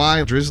reason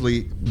why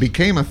Drizzly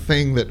became a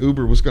thing that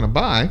Uber was going to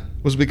buy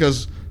was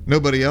because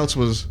nobody else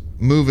was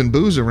moving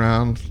booze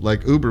around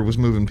like Uber was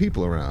moving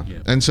people around. Yeah.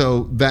 And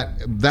so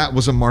that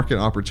was a market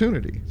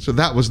opportunity. So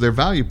that was their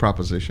value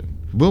proposition.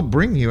 We'll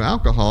bring you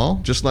alcohol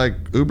just like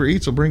Uber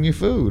Eats will bring you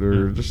food,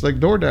 or just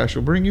like DoorDash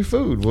will bring you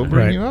food. We'll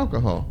bring you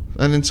alcohol.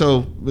 And then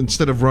so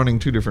instead of running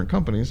two different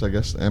companies, I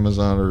guess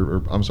Amazon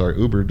or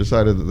Uber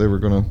decided that they were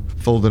going to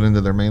fold it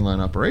into their mainline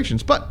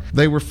operations. But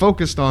they were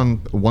focused on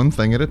one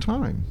thing at a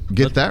time.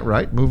 Get that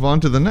right, move on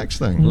to the next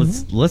thing.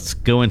 Let's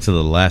go into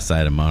the last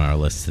item on our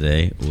list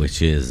today,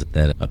 which is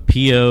that a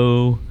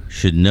PO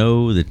should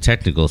know the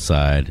technical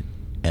side,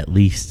 at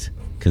least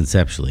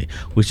conceptually.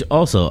 Which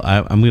also,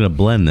 I'm going to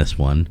blend this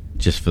one,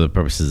 just for the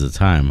purposes of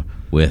time,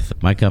 with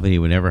my company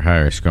would never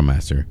hire a Scrum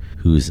Master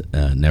who's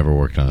never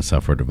worked on a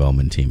software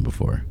development team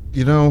before.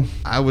 You know,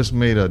 I was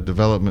made a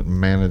development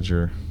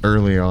manager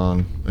early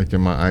on, like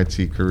in my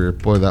IT career.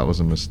 Boy, that was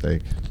a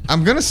mistake.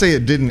 I'm going to say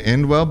it didn't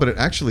end well, but it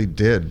actually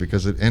did,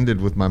 because it ended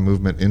with my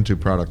movement into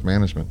product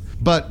management.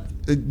 But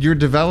your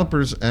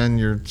developers and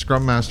your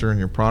Scrum Master and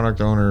your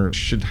product owner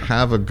should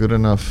have a good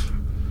enough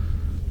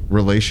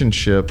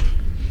relationship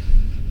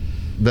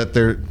that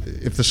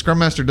if the Scrum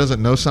Master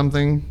doesn't know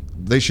something,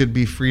 they should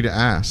be free to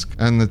ask,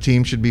 and the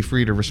team should be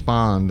free to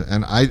respond.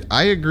 And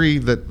I agree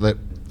that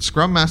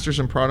Scrum Masters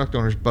and product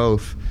owners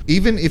both,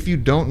 even if you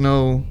don't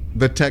know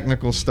the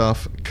technical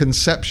stuff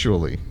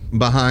conceptually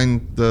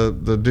behind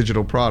the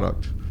digital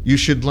product, you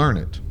should learn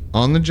it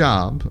on the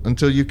job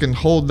until you can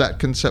hold that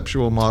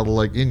conceptual model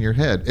like in your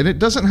head. And it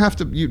doesn't have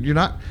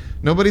to,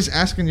 nobody's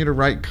asking you to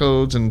write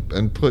codes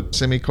and put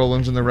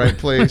semicolons in the right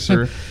place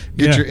or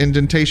get your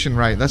indentation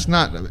right. That's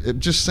not,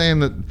 just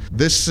saying that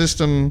this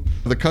system,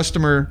 the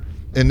customer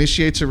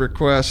initiates a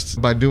request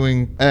by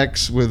doing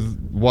X with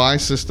Y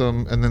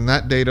system, and then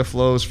that data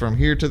flows from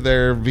here to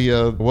there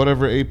via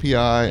whatever API,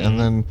 and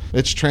then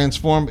it's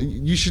transformed.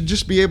 You should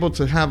just be able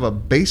to have a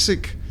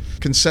basic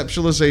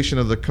conceptualization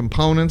of the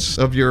components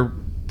of your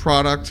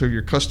product or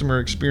your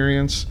customer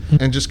experience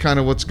and just kind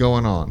of what's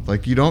going on.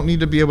 Like, you don't need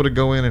to be able to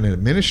go in and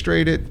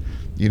administrate it.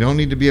 You don't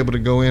need to be able to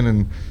go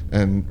in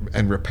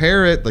and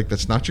repair it. Like,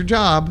 that's not your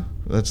job.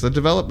 That's the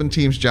development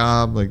team's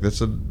job. Like,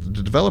 the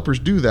developers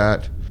do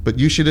that. But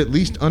you should at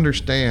least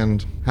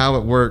understand how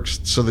it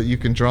works so that you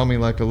can draw me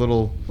like a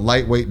little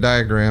lightweight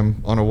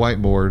diagram on a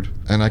whiteboard,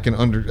 and I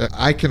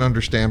can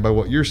understand by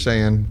what you're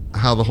saying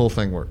how the whole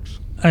thing works.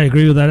 I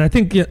agree with that. I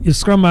think your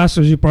Scrum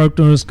Masters, your product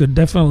owners could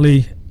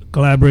definitely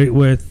collaborate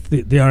with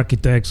the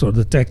architects or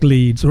the tech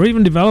leads or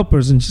even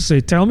developers and just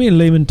say, tell me in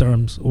layman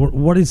terms,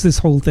 what is this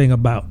whole thing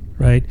about?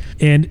 Right?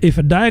 And if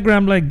a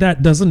diagram like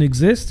that doesn't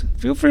exist,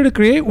 feel free to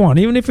create one,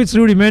 even if it's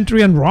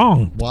rudimentary and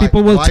wrong.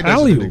 People will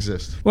tell you. Why doesn't it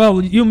exist?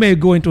 Well, you may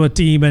go into a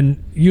team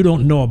and you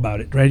don't know about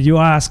it, right? You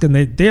ask and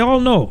they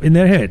all know in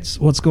their heads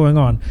what's going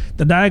on.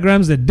 The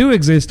diagrams that do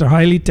exist are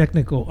highly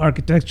technical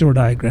architectural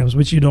diagrams,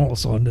 which you don't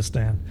also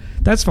understand.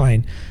 That's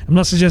fine. I'm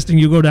not suggesting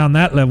you go down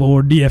that level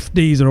or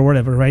DFDs or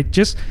whatever, right?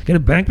 Just get a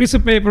blank piece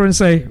of paper and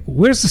say,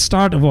 where's the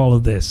start of all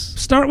of this?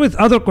 Start with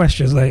other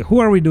questions like, who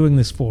are we doing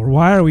this for?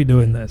 Why are we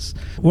doing this?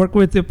 Work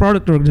with the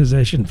product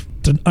organization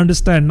to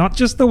understand not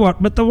just the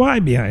what, but the why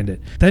behind it.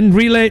 Then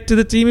relay it to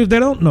the team if they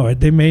don't know it.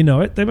 They may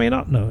know it, they may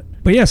not know it.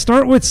 But yeah,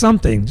 start with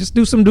something. Just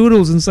do some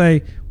doodles and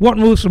say, what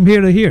moves from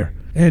here to here?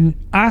 And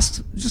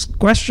ask just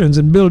questions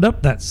and build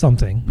up that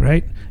something,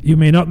 right? You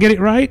may not get it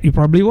right, you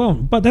probably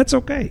won't, but that's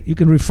okay. You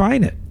can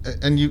refine it.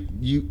 And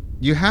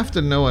you have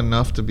to know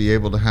enough to be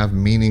able to have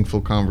meaningful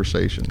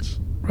conversations.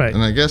 Right.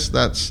 And I guess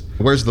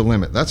where's the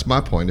limit? That's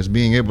my point, is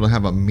being able to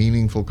have a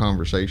meaningful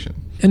conversation.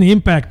 And the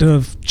impact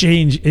of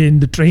change in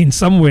the train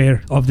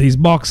somewhere of these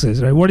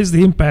boxes, right? What is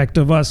the impact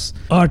of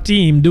our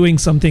team doing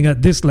something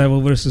at this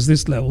level versus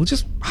this level?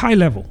 Just high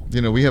level.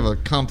 We have a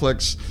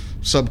complex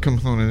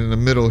subcomponent in the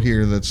middle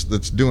here that's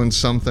doing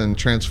something,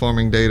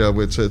 transforming data.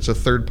 It's a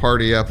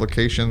third-party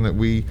application that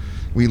we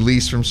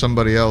lease from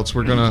somebody else.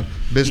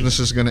 Business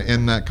is going to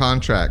end that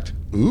contract.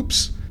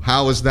 Oops.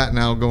 How is that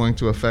now going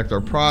to affect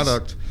our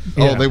product?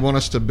 Yeah. Oh, they want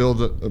us to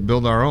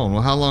build our own.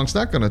 Well, how long is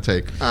that going to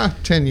take?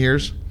 10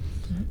 years.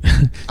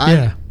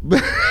 Yeah.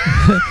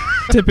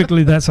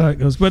 Typically, that's how it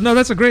goes. But no,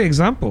 that's a great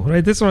example,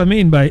 right? That's what I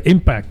mean by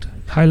impact,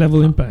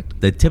 high-level impact.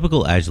 The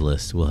typical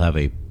Agilist will have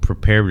a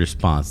prepared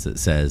response that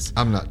says,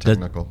 I'm not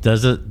technical.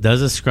 Does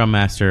a Scrum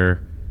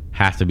Master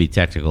have to be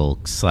technical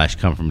 /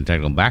 come from a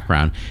technical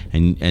background?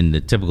 And the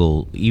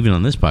typical, even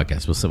on this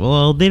podcast, will say,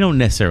 well, they don't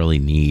necessarily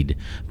need,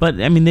 but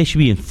I mean, they should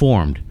be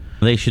informed.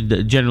 They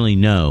should generally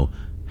know.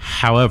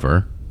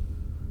 However,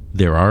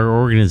 there are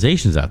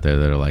organizations out there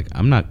that are like,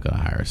 I'm not going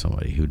to hire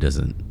somebody who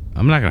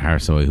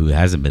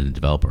hasn't been a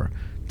developer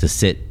to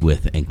sit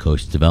with and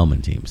coach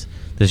development teams.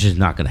 That's just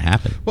not going to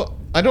happen. Well,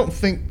 I don't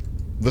think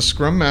the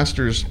Scrum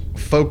Master's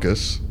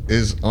focus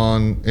is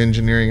on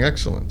engineering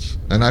excellence.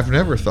 And I've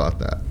never thought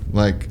that.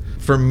 Like,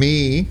 for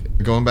me,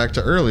 going back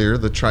to earlier,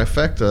 the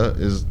trifecta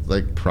is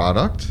like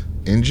product,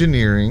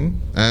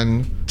 engineering,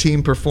 and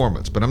team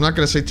performance. But I'm not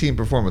going to say team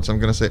performance. I'm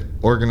going to say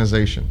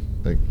organization.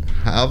 Like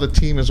how the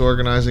team is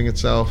organizing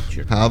itself,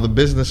 Sure. how the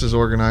business is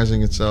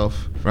organizing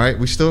itself, right?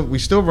 We still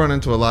run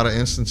into a lot of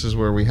instances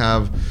where we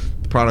have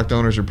product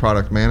owners or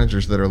product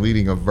managers that are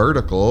leading a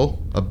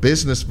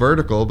business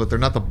vertical, but they're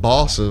not the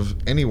boss of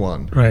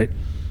anyone. Right.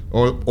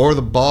 Or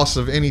the boss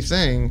of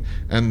anything,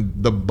 and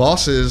the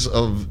bosses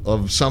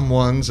of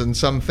someone's and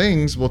some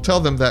things will tell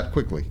them that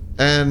quickly.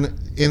 And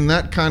in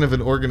that kind of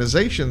an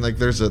organization, like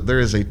there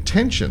is a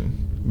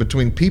tension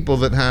between people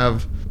that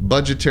have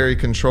budgetary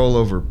control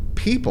over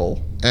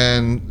people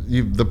and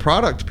the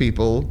product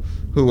people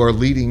who are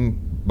leading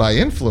by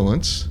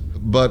influence,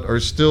 but are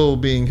still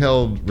being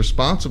held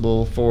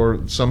responsible for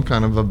some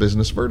kind of a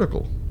business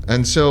vertical.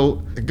 And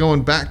so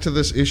going back to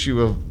this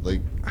issue of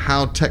like,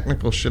 how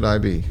technical should I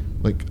be?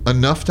 Like,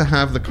 enough to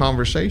have the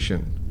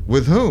conversation.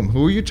 With whom?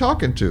 Who are you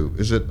talking to?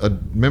 Is it a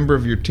member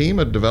of your team,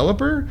 a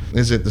developer?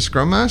 Is it the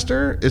Scrum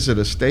Master? Is it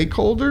a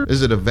stakeholder?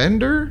 Is it a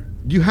vendor?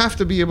 You have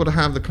to be able to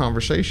have the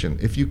conversation.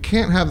 If you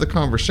can't have the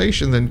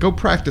conversation, then go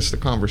practice the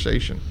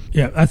conversation.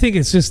 Yeah, I think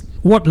it's just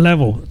what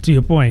level, to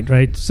your point,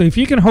 right? So if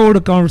you can hold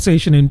a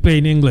conversation in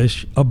plain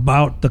English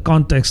about the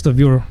context of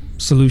your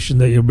solution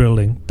that you're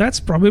building, that's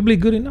probably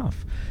good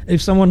enough.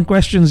 If someone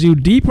questions you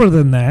deeper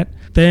than that,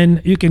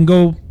 then you can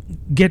go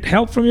get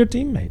help from your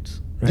teammates,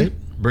 right? Yeah.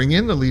 Bring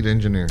in the lead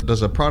engineer.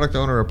 Does a product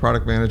owner or a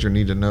product manager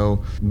need to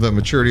know the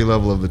maturity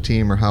level of the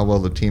team or how well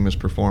the team is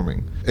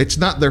performing? It's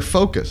not their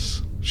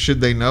focus.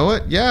 Should they know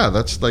it? Yeah,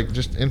 that's like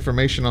just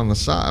information on the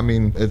side. I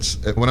mean, it's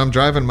when I'm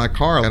driving my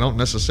car, I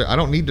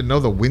don't need to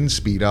know the wind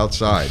speed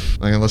outside,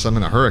 like unless I'm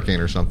in a hurricane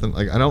or something.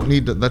 Like I don't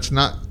need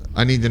to.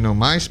 I need to know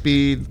my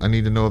speed. I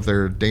need to know if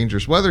there are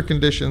dangerous weather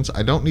conditions.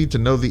 I don't need to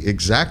know the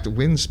exact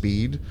wind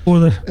speed Or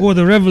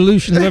the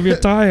revolutions of your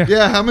tire.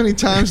 Yeah, how many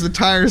times the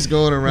tire's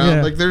going around.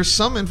 Yeah. Like there's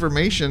some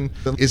information.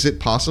 Is it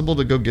possible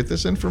to go get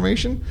this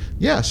information?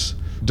 Yes.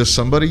 Does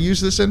somebody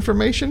use this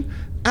information?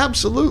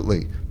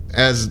 Absolutely.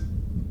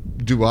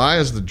 Do I,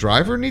 as the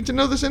driver, need to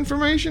know this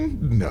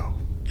information? No.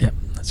 Yeah,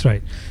 that's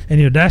right. And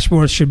your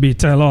dashboard should be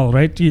tell all,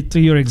 right? To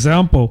your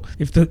example,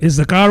 is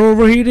the car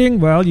overheating?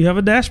 Well, you have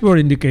a dashboard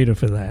indicator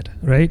for that,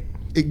 right?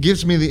 It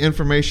gives me the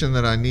information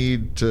that I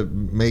need to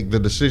make the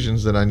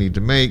decisions that I need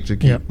to make to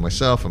keep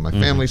myself and my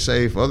family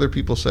safe, other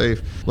people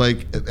safe.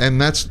 And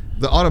that's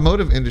the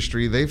automotive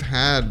industry. They've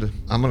had,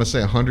 I'm going to say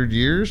 100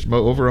 years,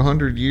 over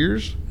 100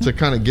 years to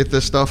kind of get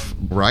this stuff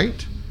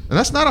right. And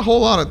that's not a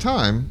whole lot of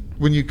time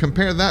when you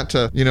compare that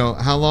to,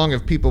 how long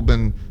have people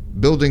been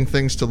building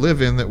things to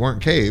live in that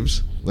weren't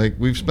caves. Like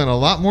we've spent a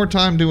lot more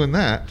time doing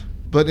that.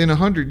 But in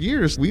 100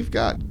 years, we've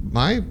got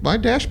my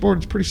dashboard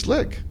is pretty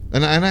slick.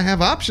 And I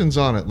have options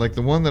on it. Like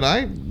the one that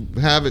I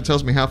have, it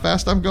tells me how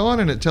fast I'm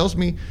going and it tells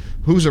me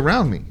who's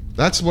around me.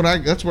 That's where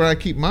I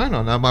keep mine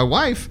on. Now my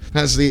wife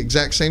has the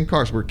exact same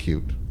cars. We're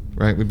cute,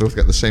 right? We both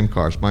got the same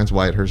cars. Mine's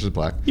white, hers is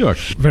black. You are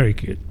very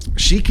cute.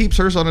 She keeps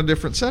hers on a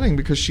different setting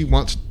because she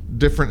wants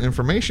different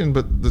information,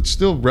 but it's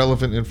still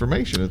relevant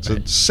information. It's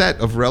a set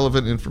of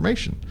relevant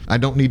information. I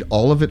don't need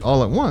all of it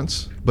all at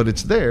once, but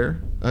it's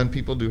there, and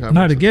people do have.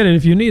 Now to get it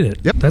if you need it.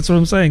 Yep. That's what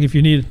I'm saying. If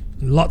you need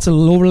lots of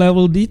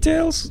lower-level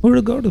details, who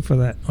to go to for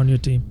that on your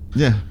team?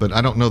 Yeah, but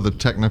I don't know the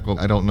technical.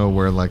 I don't know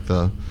where like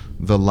the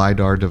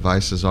LiDAR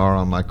devices are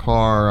on my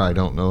car. I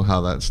don't know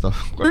how that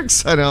stuff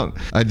works.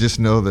 I just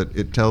know that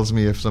it tells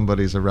me if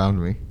somebody's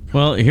around me.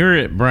 Well, here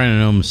at Brian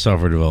and Ohm's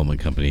Software Development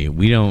Company,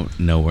 we don't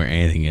know where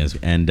anything is,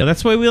 and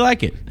that's why we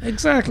like it.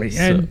 Exactly.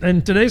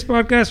 And today's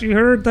podcast, you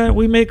heard that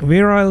we make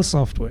virile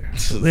software.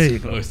 So there you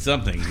go.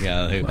 Something.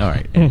 Yeah. All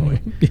right. Anyway.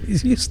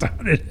 You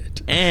started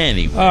it.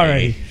 Anyway. All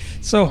right.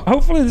 So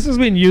hopefully this has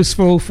been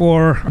useful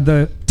for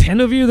the 10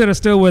 of you that are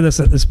still with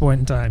us at this point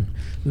in time.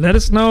 Let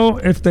us know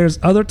if there's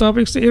other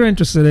topics that you're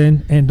interested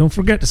in, and don't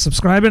forget to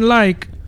subscribe and like.